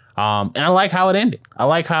 And I like how it ended. I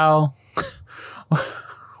like how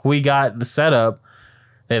we got the setup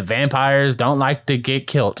that vampires don't like to get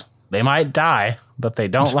killed. They might die, but they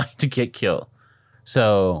don't like to get killed.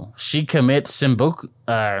 So she commits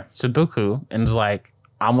Simbuku and is like,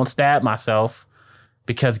 I'm going to stab myself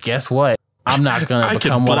because guess what? I'm not going to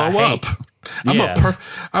become what I hate.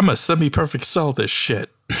 I'm a semi-perfect cell this shit.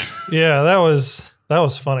 Yeah, that was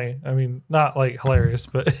funny. I mean, not like hilarious,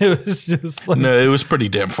 but it was just like No, it was pretty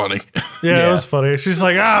damn funny. yeah, it was funny. She's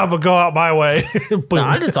like, but go out my way. No,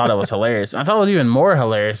 I just thought it was hilarious. I thought it was even more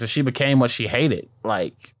hilarious that she became what she hated.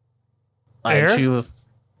 Like Air? she was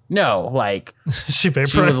she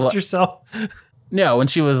vaporized herself. No, when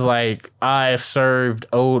she was like, I've served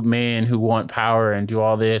old men who want power and do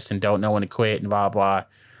all this and don't know when to quit and blah, blah.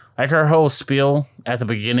 Like her whole spiel at the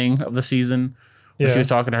beginning of the season when she was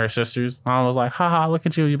talking to her sisters. I was like, haha, look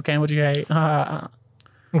at you. You became what you hate.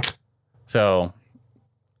 So,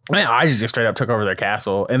 man, I just straight up took over their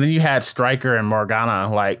castle. And then you had Stryker and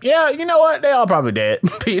Morgana like, yeah, you know what? They all probably dead.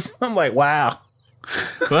 Peace. I'm like, wow.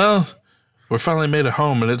 Well, we finally made it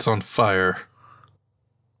home and it's on fire.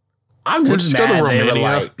 I'm just go to mad they were Romania.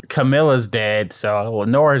 like, Camilla's dead, so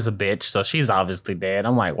Lenora's a bitch, so she's obviously dead.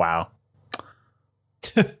 I'm like, wow.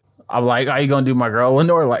 I'm like, how you gonna do my girl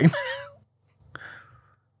Lenora like that?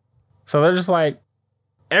 So they're just like,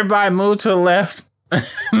 everybody move to the left. And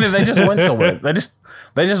then they just went somewhere. They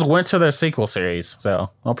just went to their sequel series, so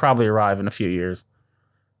they'll probably arrive in a few years.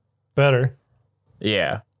 Better.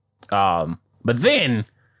 Yeah. But then,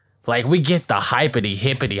 like, we get the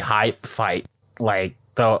hippity hype fight. Like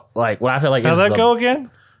what I feel like How'd is that go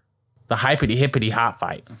again? the hippity hot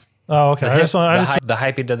fight. Oh, okay. The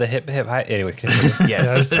hypey to the hip hype. Anyway,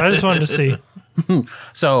 Yes. I just wanted to see.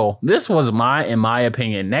 So this was in my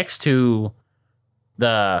opinion, next to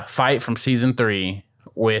the fight from season 3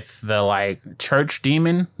 with the like church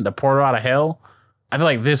demon, the portal out of hell. I feel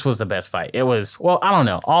like this was the best fight. It was, well, I don't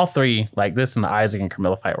know. All three, like this and the Isaac and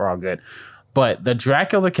Camilla fight were all good. But the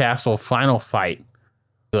Dracula Castle final fight,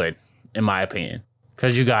 good, in my opinion.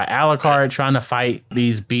 Because you got Alucard trying to fight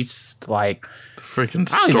these beasts like...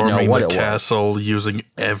 Freaking I don't even know storming what the it was. castle using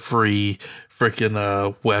every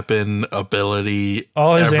freaking weapon ability.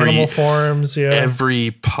 All his animal forms, yeah.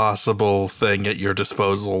 Every possible thing at your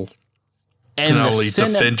disposal to not only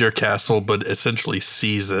defend your castle, but essentially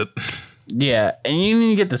seize it. Yeah, and you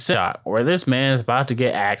even get the shot where this man is about to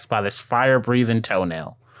get axed by this fire-breathing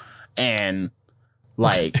toenail. And,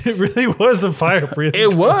 like... It really was a fire breathing.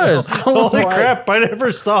 It was. Holy crap, I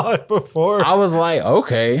never saw it before. I was like,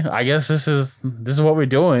 okay, I guess this is what we're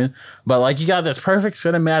doing. But, like, you got this perfect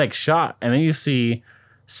cinematic shot, and then you see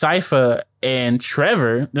Sypha and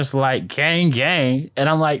Trevor just like gang. And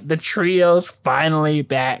I'm like, the trio's finally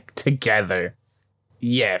back together.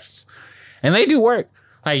 Yes. And they do work.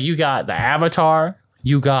 Like, you got the Avatar,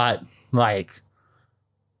 you got like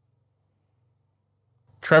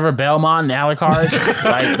Trevor Belmont and Alucard,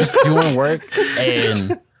 like just doing work.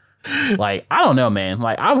 And like, I don't know, man.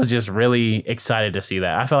 Like, I was just really excited to see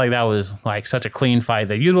that. I felt like that was like such a clean fight.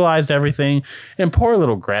 They utilized everything. And poor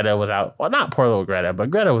little Greta was out. Well, not poor little Greta,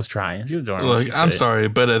 but Greta was trying. She was doing. Look, I'm sorry,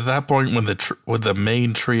 but at that point, when the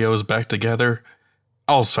main trio's back together,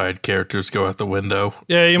 all side characters go out the window.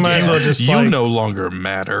 Yeah, you might as well just you no longer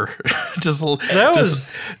matter. just let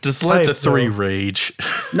the three rage.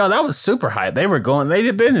 No, that was super hype. They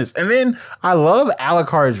did business. And then I love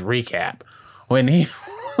Alucard's recap when he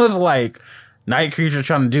was like, night creature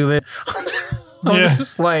trying to do this. I'm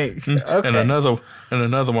just like, okay. And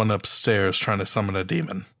another one upstairs trying to summon a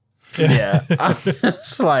demon. Yeah. I'm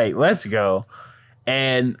just like, let's go.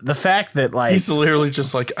 And the fact that like he's literally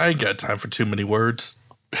just like, I ain't got time for too many words.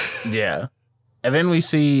 Yeah. And then we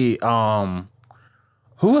see who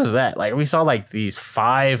was that? Like, we saw like these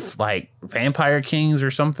 5 like vampire kings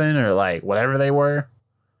or something, or like whatever they were.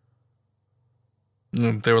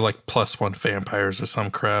 They were like +1 vampires or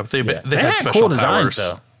some crap. They They had special cool powers. designs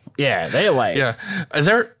though. Yeah, they like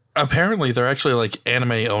they're actually like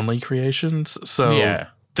anime only creations. So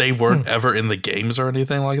they weren't ever in the games or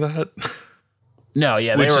anything like that. No,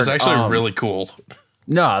 yeah, which is actually really cool.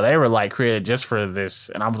 No, they were like created just for this,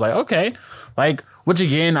 and I was like, okay, like, which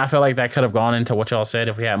again, I feel like that could have gone into what y'all said.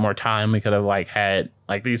 If we had more time, we could have like had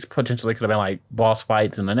like these potentially could have been like boss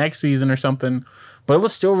fights in the next season or something. But it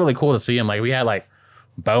was still really cool to see him. Like, we had like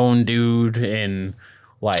Bone Dude and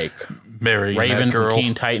like Mary Raven girl. from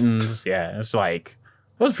Teen Titans. Yeah, it's like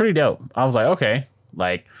it was pretty dope. I was like, okay,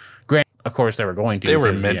 like, great. Of course, they were going to. They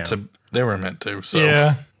were meant to.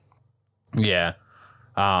 So yeah.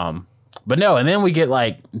 But no, and then we get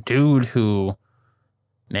like dude who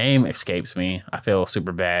name escapes me. I feel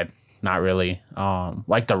super bad. Not really.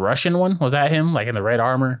 Like the Russian one, was that him? Like in the red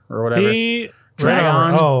armor or whatever?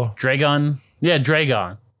 Dragon. Oh, Dragon. Yeah,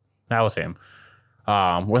 Dragon. That was him.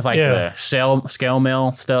 With like the scale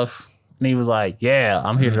mill stuff. And he was like, yeah,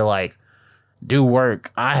 I'm here to like do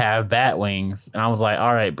work. I have bat wings. And I was like,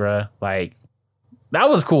 all right, bruh. Like, that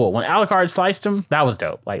was cool. When Alucard sliced him, that was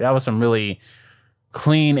dope. Like, that was some really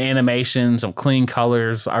clean animation, some clean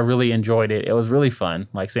colors. I really enjoyed it. It was really fun,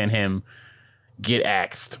 like seeing him get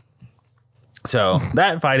axed. So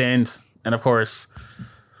that fight ends, and of course,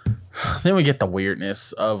 then we get the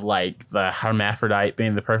weirdness of like the hermaphrodite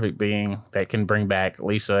being the perfect being that can bring back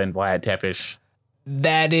Lisa and Vlad Tepes.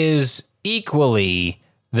 That is equally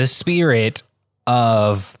the spirit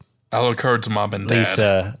of Alucard's mom and dad.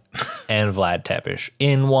 Lisa and Vlad Tepes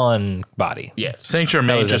in one body. Yes. Saint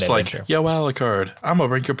Germain just like, yo, Alucard, I'm going to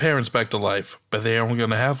bring your parents back to life, but they're only going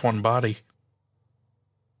to have one body.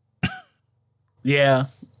 Yeah.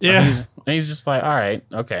 Yeah. He's just like, all right,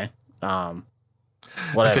 okay.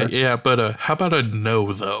 Whatever. Okay, yeah, but how about a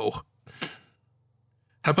no, though?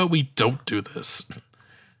 How about we don't do this?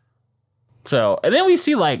 So, and then we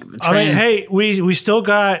see like I mean, hey, we still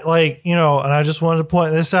got like, you know, and I just wanted to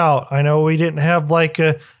point this out. I know we didn't have like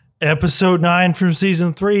a episode 9 from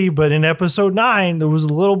season 3, but in episode 9 there was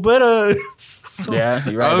a little bit of yeah,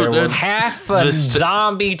 you're right. There was half a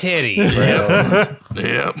zombie titty, bro.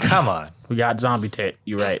 Yeah. Come on. We got zombie tit.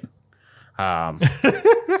 You're right.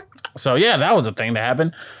 So yeah, that was a thing that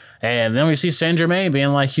happened. And then we see Saint Germain being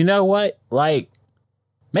like, you know what? Like,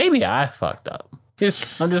 maybe I fucked up.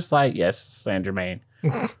 I'm just like, yes, Saint Germain,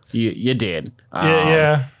 you did.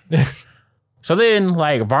 yeah. So then,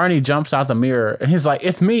 like, Varney jumps out the mirror and he's like,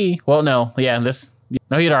 it's me. Well, no, yeah,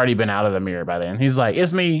 he'd already been out of the mirror by then. He's like,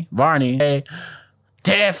 it's me, Varney. Hey,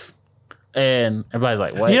 Tiff. And everybody's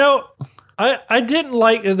like, what? You know, I didn't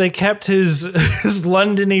like that they kept his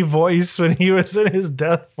Londony voice when he was in his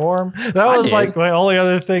death form. That was like my only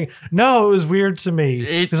other thing. No, it was weird to me.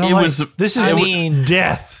 This is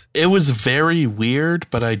death. It was very weird,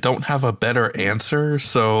 but I don't have a better answer.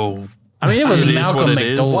 So I mean, it was Malcolm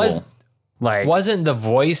McDowell. Like, wasn't the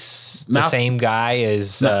voice the same guy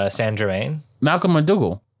as Saint Germain? Malcolm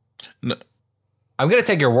McDougall. No. I'm gonna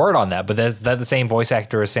take your word on that, but is that the same voice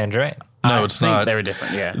actor as Saint Germain? No, it's not. They were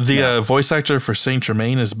different. Yeah. The voice actor for Saint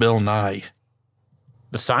Germain is Bill Nye.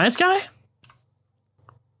 The science guy?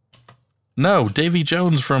 No, Davy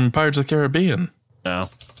Jones from Pirates of the Caribbean.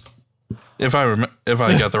 No. If I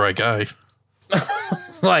got the right guy.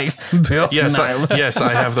 Like Bill Nye. Yes,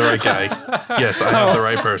 I have the right guy. Yes, I have the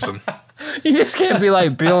right person. You just can't be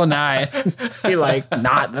like Bill Nye. Be like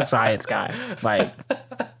not the science guy. Like,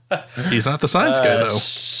 He's not the science guy, though.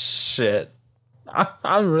 Shit.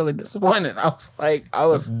 I'm really disappointed. I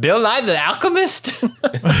was Bill Nye the Alchemist?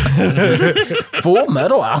 Full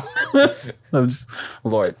Metal Alchemist. I'm just,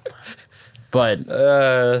 Lord.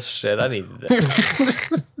 But Shit, I needed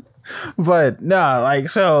that. but no, like,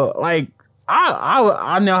 so, like,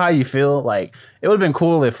 I know how you feel. Like, it would have been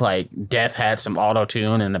cool if, like, Death had some auto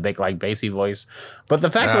tune and a big, like, bassy voice. But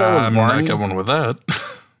the fact that it was I'm Varney, not going with that.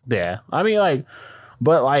 yeah, I mean, like,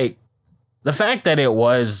 but, like, the fact that it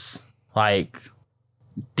was, like,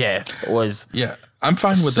 Death was Yeah, I'm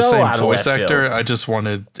fine with the so same out of voice left actor. field. I just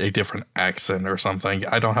wanted a different accent or something.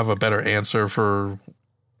 I don't have a better answer for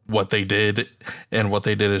what they did, and what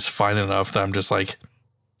they did is fine enough that I'm just like,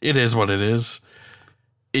 it is what it is.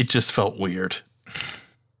 It just felt weird.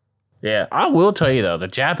 Yeah, I will tell you though, the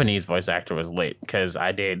Japanese voice actor was lit because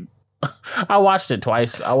I watched it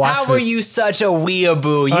twice. How were you such a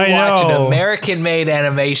weeaboo? You I watch an know. American-made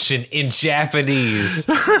animation in Japanese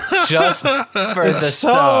just for the So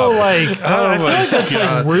sub. like, I feel like that's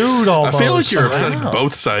God. like rude. Almost. I feel like you're upsetting Wow.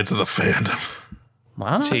 both sides of the fandom.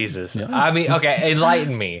 I don't know. Jesus. I mean, okay,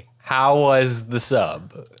 enlighten me. How was the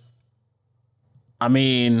sub? I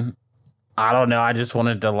mean, I don't know. I just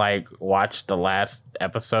wanted to like watch the last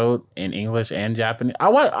episode in English and Japanese. I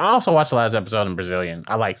also watched the last episode in Brazilian.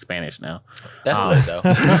 I like Spanish now. That's lit,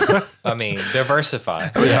 though. I mean, diversify.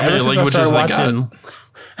 How many Ever since I languages started they got? watching-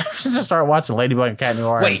 ever since I started watching Ladybug and Cat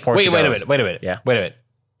Noir. Wait and a Portuguese. minute. Yeah. Wait a minute.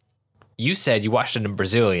 You said you watched it in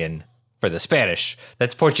Brazilian for the Spanish.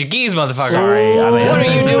 That's Portuguese, motherfucker. Sorry, I mean, What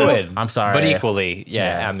are you doing? I'm sorry. But equally,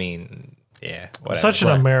 yeah, Yeah. I mean, yeah, whatever. Such an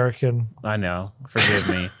American. I know. Forgive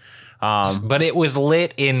me. But it was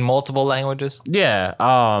lit in multiple languages. Yeah.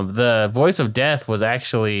 The voice of Death was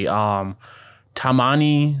actually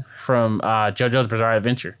Tamani from JoJo's Bizarre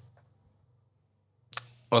Adventure.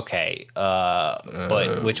 Okay,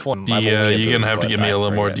 but which one? Yeah, you're gonna have to but give me a I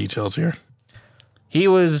little more forget. details here. He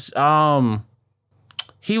was the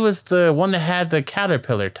one that had the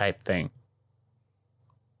caterpillar type thing.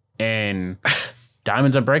 And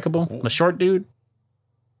Diamonds Unbreakable, the short dude.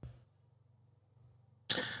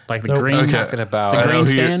 Like the Nope. green, Okay. Talking about the I know green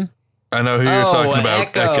who you're- stand. I know who you're Oh, talking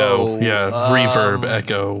about. Echo. Yeah, reverb,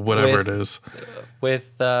 echo, whatever with- it is.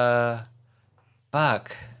 with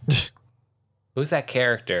fuck. Who's that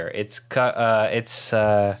character? It's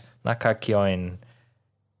not Kakyoin.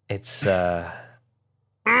 It's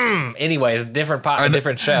anyways, different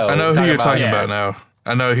different show. I know who you're talking yeah. about now.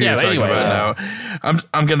 I know who Yeah, you're but talking anyway, about now.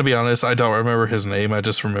 I'm gonna be honest. I don't remember his name. I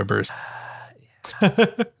just remember. I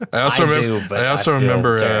also I do, remember. but I also I feel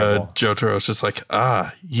remember terrible. Jotaro's just like,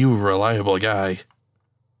 you reliable guy.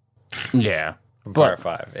 Yeah. from part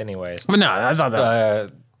 5. Anyways, But no, that's not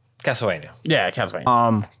that. Castlevania. Yeah,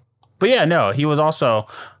 Castlevania. But yeah, no, he was also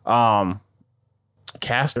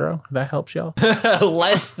Castro. If that helps y'all.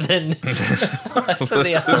 less than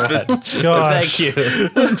the other one. Gosh. Thank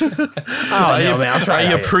you. Oh, no, man, I'll try. I it out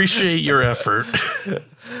here. appreciate your effort.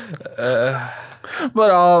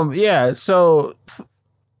 But yeah, so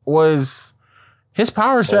was his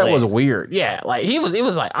power set Bullet. was weird. Yeah, like it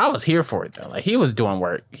was like I was here for it though. Like he was doing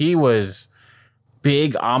work. He was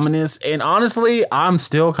big, ominous, and honestly, I'm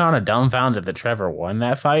still kind of dumbfounded that Trevor won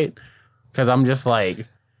that fight because I'm just like,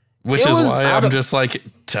 Which It is was why out I'm of- just like,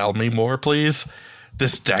 tell me more, please.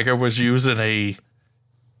 This dagger was used in a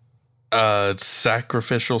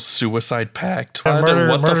sacrificial suicide pact. Yeah, what the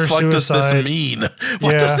murder, fuck does suicide. this mean?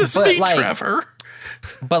 What Yeah. does this But, mean, like- Trevor?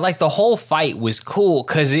 But like the whole fight was cool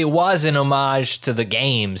because it was an homage to the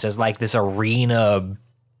games as like this arena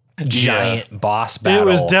giant boss battle. It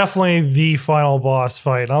was definitely the final boss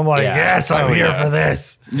fight. I'm like, Yeah. yes, I'm Oh, here yeah. for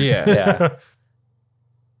this. yeah, yeah.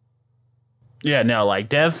 yeah, no, like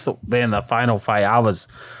Death being the final fight. I was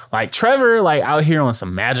like Trevor, like out here on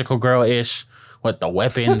some magical girl ish with the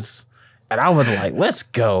weapons. And I was like, let's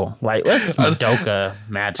go. Like, let's Madoka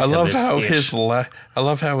magic. I love this how ish. his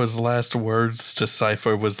last words to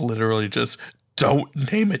Cypher was literally just, "Don't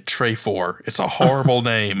name it Trey4. It's a horrible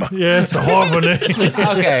name." Yeah, it's a horrible name.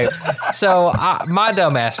 Okay, so my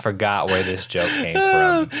dumb ass forgot where this joke came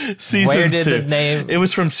from. Season Where did 2. the name- It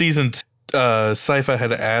was from season 2. Cypher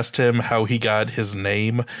had asked him how he got his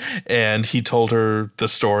name, and he told her the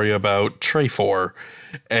story about Trey4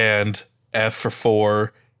 and F for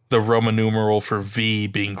 4, the Roman numeral for V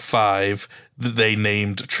being 5. They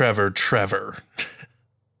named Trevor.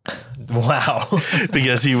 Wow,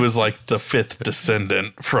 Because he was like the 5th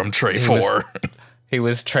descendant from Trey4. he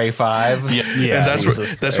was Trey 5. Yeah, and that's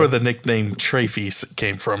Jesus where the nickname Treyfeast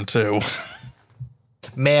came from too.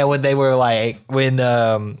 Man, when they were like, when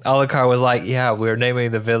Alucard was like, yeah, we're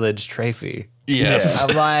naming the village Trafy. Yes.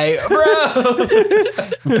 I'm like, bro.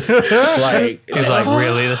 Like He's like,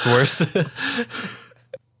 really? That's worse.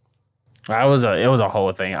 it was a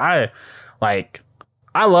whole thing. I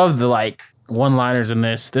love the like one-liners in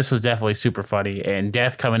this. This was definitely super funny, and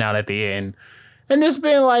Death coming out at the end and just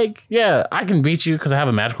being like, yeah, I can beat you because I have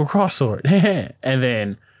a magical cross sword. And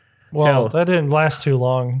then Well, that didn't last too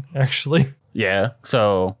long, actually. yeah,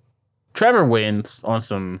 so Trevor wins on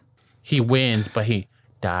some. He wins, but he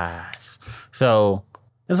dies. So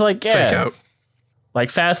it's like, yeah, Fake out. like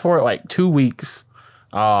fast forward like 2 weeks.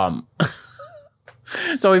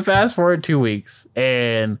 So we fast forward 2 weeks,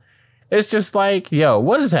 and it's just like, yo,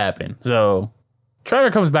 what has happened? So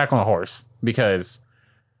Trevor comes back on a horse because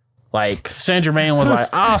like Saint Germain was like,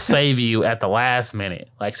 I'll save you at the last minute.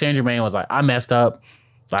 Like Saint Germain was like, I messed up.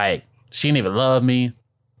 Like she didn't even love me.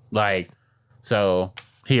 Like, so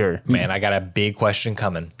here, Man, I got a big question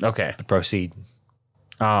coming. okay. Proceed.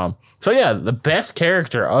 So yeah, the best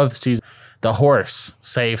character of season, the horse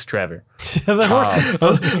saves Trevor. The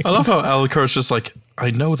horse- I love how Alucard's just like,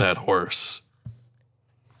 I know that horse.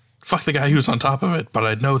 Fuck the guy who's on top of it, but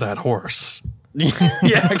I know that horse.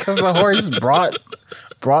 Yeah, because the horse brought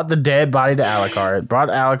the dead body to Alucard, brought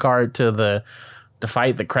Alucard to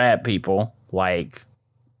fight the crab people, like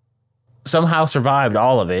somehow survived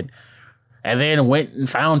all of it, and then went and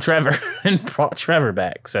found Trevor and brought Trevor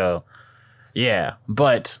back. So yeah,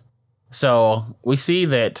 but so we see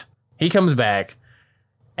that he comes back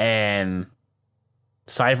and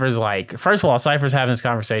Cypher's like, first of all, Cypher's having this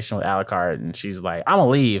conversation with Alucard, and she's like, I'm gonna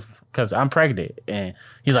leave because I'm pregnant. And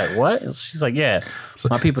he's like, what? She's like, yeah, So,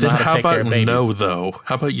 my people know then how to how take care about of babies. no, though?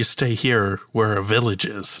 How about you stay here where a village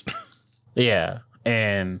is? Yeah.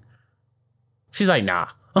 And she's like, nah.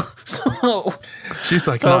 So She's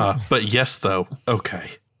like, nah, but yes, though. Okay.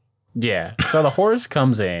 yeah. So the horse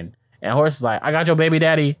comes in, and the horse is like, I got your baby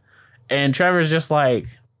daddy. And Trevor's just like,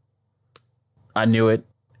 I knew it.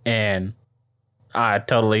 And I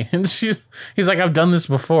totally. And he's like, I've done this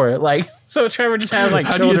before. Like, so Trevor just has like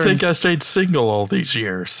How children. do you think I stayed single all these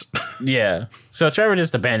years? Yeah. So Trevor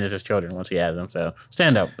just abandons his children once he has them. So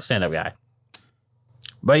stand up guy.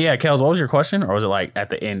 But yeah, Kels, what was your question? Or was it like at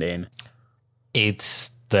the end?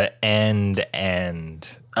 It's the end,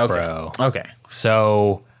 Okay. bro. Okay.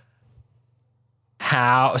 So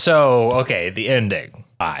okay, the ending.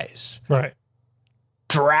 Eyes. right.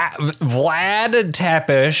 Vlad and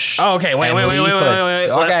Tepish. Oh, okay. Wait. Okay.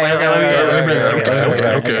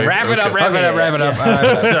 Wrap it up.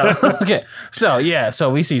 So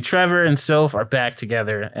we see Trevor and Sylph are back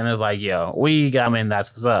together, and it's like, yo,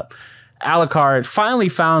 that's what's up. Alucard finally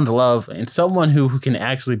found love in someone who can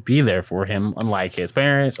actually be there for him, unlike his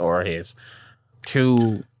parents or his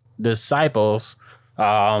two disciples,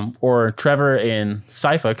 or Trevor and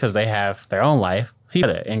Sypha, because they have their own life.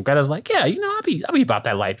 And Greta's like, yeah, I'll be about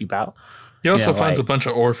that life you about. He also Yeah, finds like- a bunch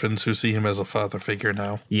of orphans who see him as a father figure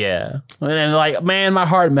now. Yeah. And like, man, my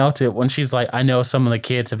heart melted when she's like, I know some of the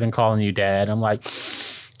kids have been calling you dad. I'm like,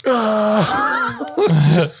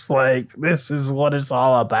 like, this is what it's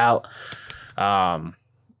all about.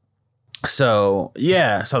 So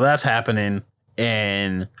yeah, so that's happening.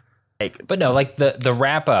 And like, But no, like the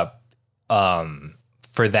wrap up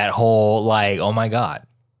for that whole, like, oh my God,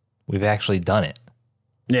 we've actually done it.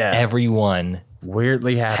 yeah, Everyone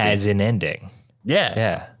weirdly happy. has an ending. Yeah.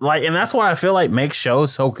 Yeah. Like, and that's what I feel like makes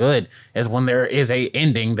shows so good is when there is a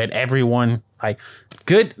ending that everyone like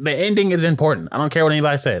good. The ending is important. I don't care what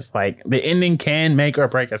anybody says. Like, the ending can make or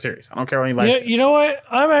break a series. I don't care what anybody says. You know what?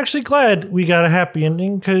 I'm actually glad we got a happy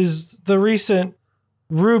ending because the recent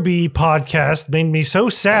Ruby podcast made me so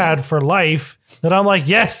sad for life that I'm like,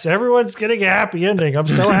 yes, everyone's getting a happy ending. I'm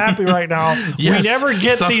so happy right now. Yes, we never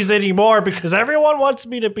get some- these anymore because everyone wants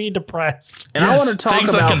me to be depressed. And I want to talk things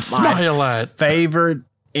about I can my smile at. favorite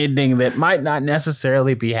ending that might not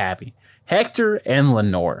necessarily be happy. Hector and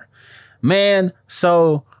Lenore. Man,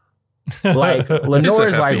 so like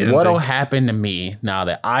Lenore's like, happy what'll ending. happen to me now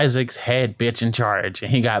that Isaac's head bitch in charge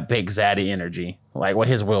and he got big zaddy energy, like with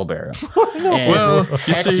his wheelbarrow. And Well, you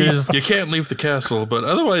see, Hector's, you can't leave the castle, but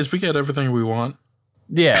otherwise we get everything we want.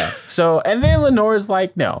 yeah. So, and then Lenore's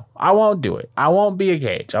like, no, I won't do it. I won't be a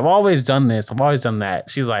cage. I've always done this. I've always done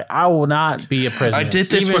that. She's like, I will not be a prisoner. I did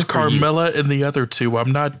this even with for you." Carmilla and the other two.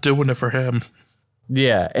 I'm not doing it for him.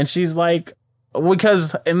 Yeah. And she's like,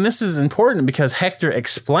 because, and this is important because Hector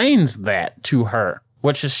explains that to her,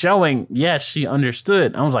 which is showing, yes, she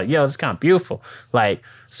understood. I was like, yo, it's kind of beautiful. Like,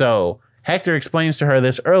 so Hector explains to her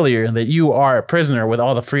this earlier that you are a prisoner with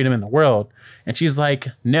all the freedom in the world. And she's like,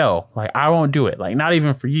 no, like, I won't do it. Like, not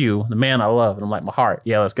even for you, the man I love. And I'm like, my heart.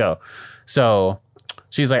 Yeah, let's go. So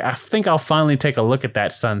she's like, I think I'll finally take a look at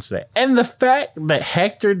that sunset. And the fact that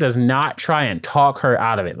Hector does not try and talk her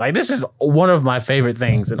out of it. Like, this is one of my favorite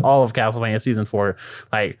things in all of Castlevania Season 4.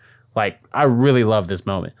 Like I really love this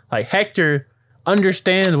moment. Like, Hector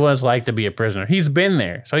understands what it's like to be a prisoner. He's been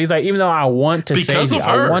there. So he's like, even though I want to save you,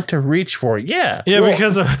 I want to reach for it. Yeah. Yeah, well,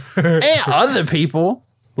 because of her. And other people.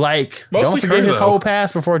 Like, mostly don't forget his whole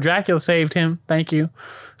past before Dracula saved him. Thank you.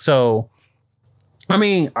 So, I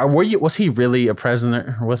mean, was he really a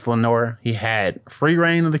prisoner with Lenore? He had free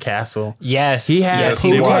reign of the castle. Yes. He had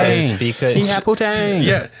Putang. Because he had Putang.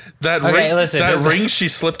 Yeah. That ring she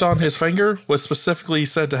slipped on his finger was specifically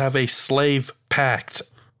said to have a slave pact.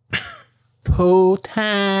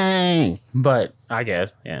 Putang. But I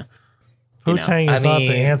guess, yeah. Putang is not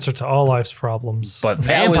the answer to all life's problems. But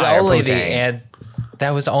that was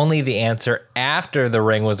only the answer after the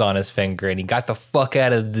ring was on his finger and he got the fuck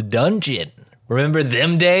out of the dungeon. Remember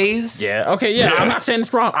them days? Yeah. Okay. Yeah. I'm not saying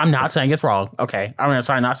it's wrong. I'm not saying it's wrong. Okay. I'm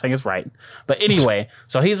sorry, not saying it's right. But anyway,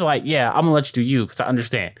 so he's like, yeah, I'm gonna let you do you because I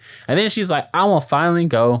understand. And then she's like, I will finally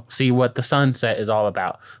go see what the sunset is all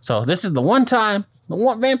about. So this is the one time the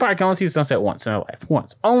one vampire can only see sunset once in her life.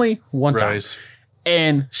 Once. Only one time.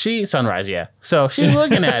 And sunrise, yeah. So she's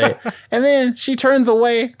looking at it. And then she turns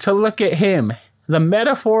away to look at him. The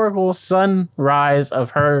metaphorical sunrise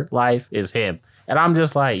of her life is him. And I'm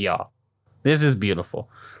just like, y'all. This is beautiful.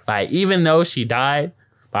 Like, even though she died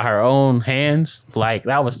by her own hands, like,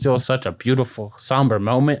 that was still such a beautiful, somber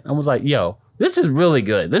moment. I was like, yo, this is really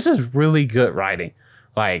good. This is really good writing.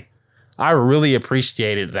 Like, I really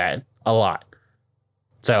appreciated that a lot.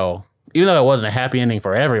 So, even though it wasn't a happy ending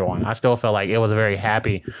for everyone, I still felt like it was a very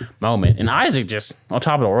happy moment. And Isaac just on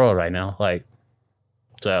top of the world right now. Like,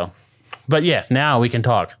 so. But yes, now we can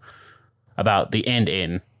talk about the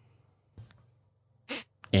end.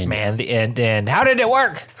 Man, the end. How did it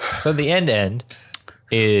work? So the end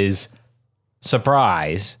is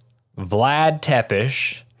surprise. Vlad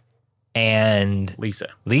Tepes and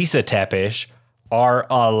Lisa Tepes are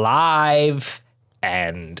alive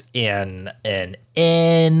and in an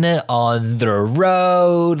inn on the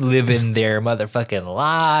road, living their motherfucking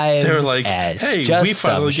lives. They're like, hey, we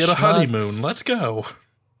finally get a honeymoon. Let's go.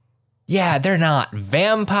 Yeah, they're not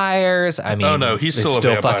vampires. I mean, oh no, he's still a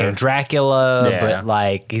vampire. Fucking Dracula, but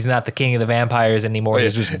like he's not the king of the vampires anymore.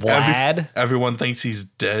 He's just Vlad. Everyone thinks he's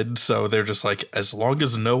dead, so they're just like, as long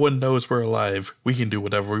as no one knows we're alive, we can do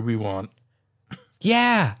whatever we want.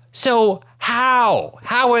 Yeah. So how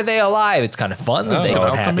are they alive? It's kind of fun that they don't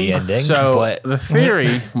have a happy ending. So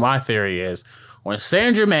my theory is when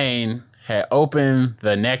Saint Germain had opened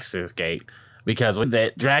the Nexus gate, because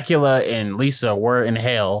that Dracula and Lisa were in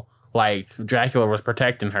hell. Like, Dracula was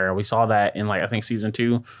protecting her. We saw that in, like, I think season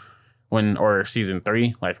 2 or season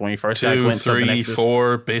 3, like when we first went 2, 3,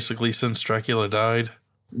 4, basically since Dracula died.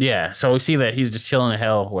 Yeah, so we see that he's just chilling in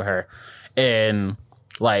hell with her. And,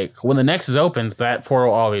 like, when the Nexus opens, that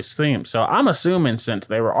portal always seems. So I'm assuming since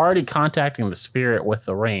they were already contacting the spirit with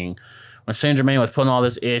the ring, when Saint Germain was putting all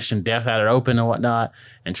this ish and Death had it open and whatnot,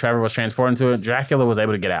 and Trevor was transporting to it, Dracula was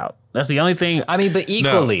able to get out. That's the only thing. I mean, but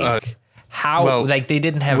equally... they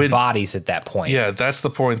didn't have bodies at that point. Yeah, that's the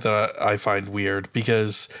point that I find weird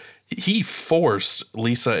because he forced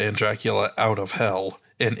Lisa and Dracula out of hell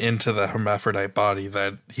and into the hermaphrodite body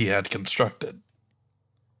that he had constructed.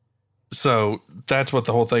 So that's what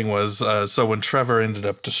the whole thing was. So when Trevor ended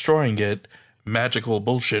up destroying it, magical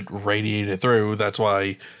bullshit radiated through. That's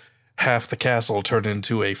why half the castle turned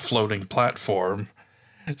into a floating platform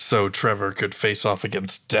so Trevor could face off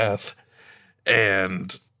against Death.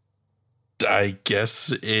 And I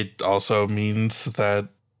guess it also means that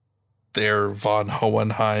they're Von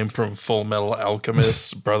Hohenheim from Full Metal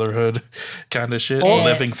Alchemist Brotherhood kind of shit.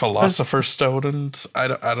 Living Philosopher's Stone. I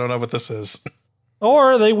don't know what this is.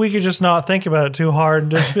 Or we could just not think about it too hard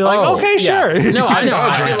and just be like, okay, sure. No, I know.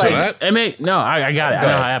 I'll drink to that. I got it. I know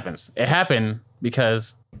how it happens. It happened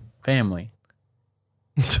because family.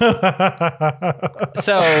 So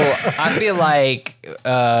I feel like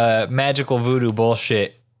magical voodoo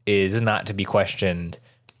bullshit is not to be questioned,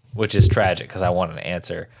 which is tragic because I want an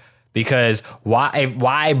answer. Because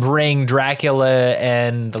why bring Dracula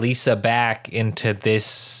and Lisa back into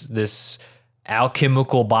this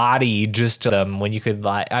alchemical body just to them when you could,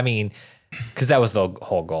 like, I mean, because that was the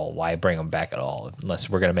whole goal. Why bring them back at all unless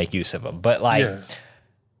we're gonna make use of them? But like,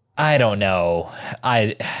 I don't know.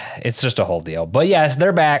 It's just a whole deal. But yes,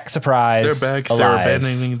 they're back. Surprise! They're back. Alive. They're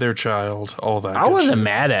abandoning their child. All that. I wasn't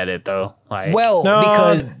mad at it though. Like,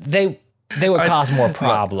 because they would cause more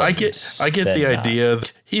problems. I get the idea.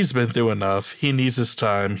 He's been through enough. He needs his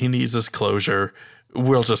time. He needs his closure.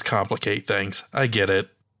 We'll just complicate things. I get it.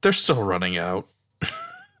 They're still running out.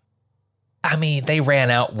 I mean, they ran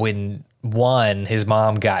out when one, his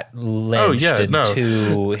mom got lynched, and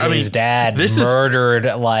two, his dad murdered.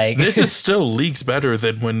 This is still leagues better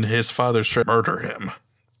than when his father straight murdered him,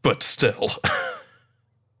 but still.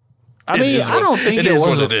 I don't think it is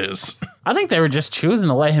what it is. I think they were just choosing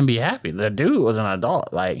to let him be happy. The dude was an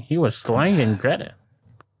adult. Like, he was slanging Greta.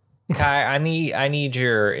 Kai, I need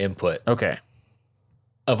your input. Okay.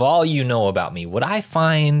 Of all you know about me, would I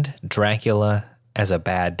find Dracula as a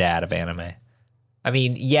bad dad of anime? I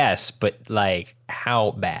mean, yes, but like,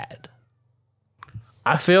 how bad?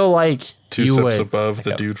 I feel like two steps above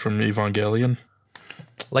the dude from Evangelion.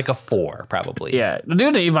 Like a 4, probably. Yeah, the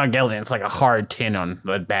dude in Evangelion's like a hard 10 on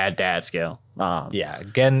the bad dad scale. Yeah,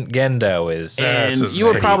 Gendo is. And you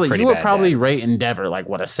would probably rate Endeavor like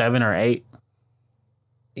what, a 7 or 8?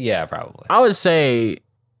 Yeah, probably. I would say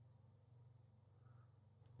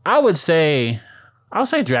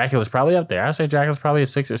Dracula's probably up there. I'd say Dracula's probably a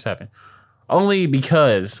 6 or 7. Only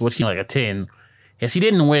because, which he's like a 10, is he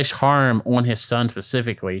didn't wish harm on his son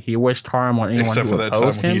specifically. He wished harm on anyone except who for that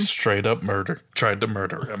opposed time when him. he straight up tried to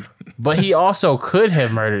murder him. But he also could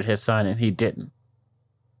have murdered his son, and he didn't.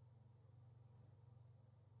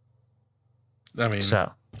 I mean,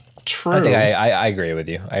 so true. I think I agree with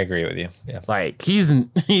you. I agree with you. Yeah. Like, he's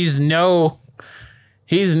no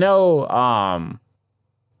Yondu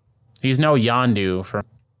from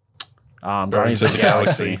Guardians of the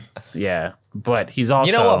Galaxy. Yeah, but he's also,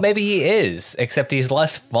 you know what? Maybe he is, except he's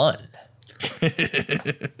less fun.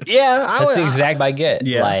 Yeah, that's the exact I get.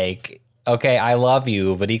 Yeah. Like, okay, I love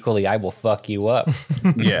you, but equally, I will fuck you up.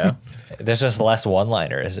 Yeah, there's just less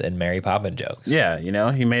one-liners and Mary Poppins jokes. Yeah, you know,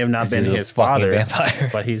 he may have not been he's his a fucking father, vampire.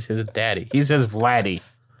 but he's his daddy. He's his Vladdy.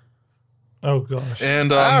 Oh gosh.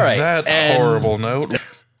 And on that horrible note,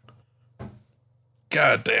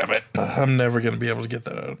 God damn it, I'm never gonna be able to get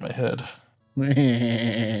that out of my head.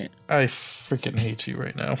 I freaking hate you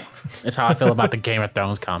right now. That's how I feel about the Game of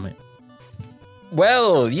Thrones comment.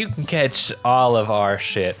 Well, you can catch all of our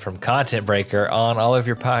shit from Content Breaker on all of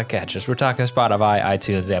your podcatchers. We're talking Spotify,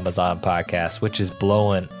 iTunes, Amazon Podcasts, which is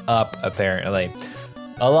blowing up apparently.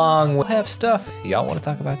 Along with have stuff y'all want to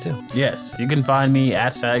talk about too. Yes, you can find me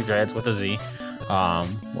at SagDreads with a Z,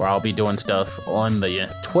 where I'll be doing stuff on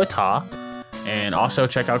the Twitter, and also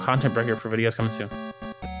check out Content Breaker for videos coming soon.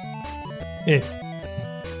 Yeah.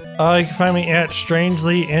 You can find me at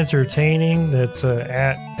Strangely Entertaining. That's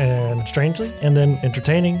at and Strangely, and then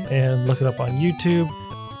Entertaining, and look it up on YouTube.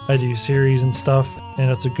 I do series and stuff,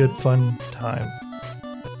 and it's a good fun time.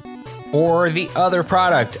 Or the other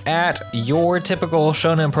product at Your Typical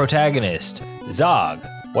Shonen Protagonist. Zog,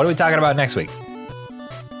 what are we talking about next week?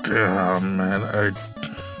 Oh man,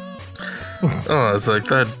 it's like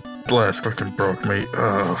that last fucking broke me.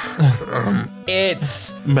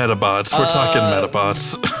 It's Metabots. We're talking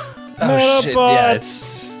Metabots. Oh shit! Yeah,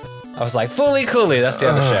 it's. I was like, Fully Cooley. That's the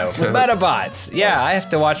other show. Okay. Metabots. Yeah, I have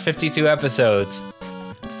to watch 52 episodes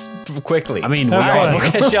quickly. I mean, Have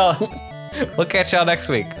we'll catch y'all. We'll catch y'all next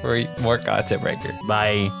week for more Content Breaker.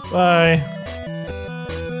 Bye. Bye.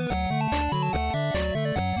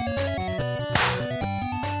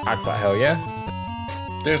 Hell yeah.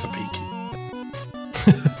 There's a peek.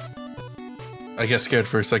 I got scared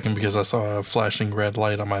for a second because I saw a flashing red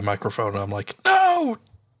light on my microphone. And I'm like, no!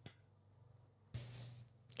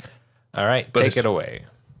 All right, But take it's- it away.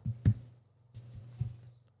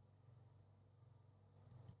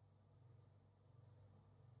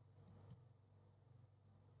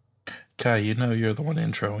 Kai, you know you're the one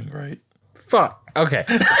introing, right? Fuck. Okay.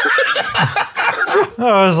 I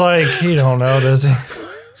was like, he don't know, does he?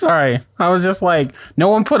 Sorry. I was just like, no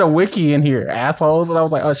one put a wiki in here, assholes. And I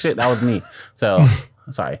was like, oh shit, that was me. So,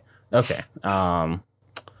 sorry. Okay.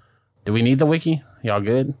 Do we need the wiki? Y'all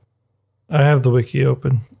good? I have the wiki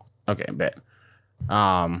open. Okay, bet.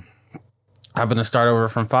 I'm gonna start over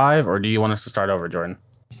from 5, or do you want us to start over, Jordan?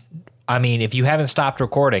 I mean, if you haven't stopped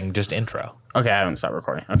recording, just intro. Okay, I haven't stopped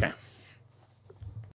recording. Okay.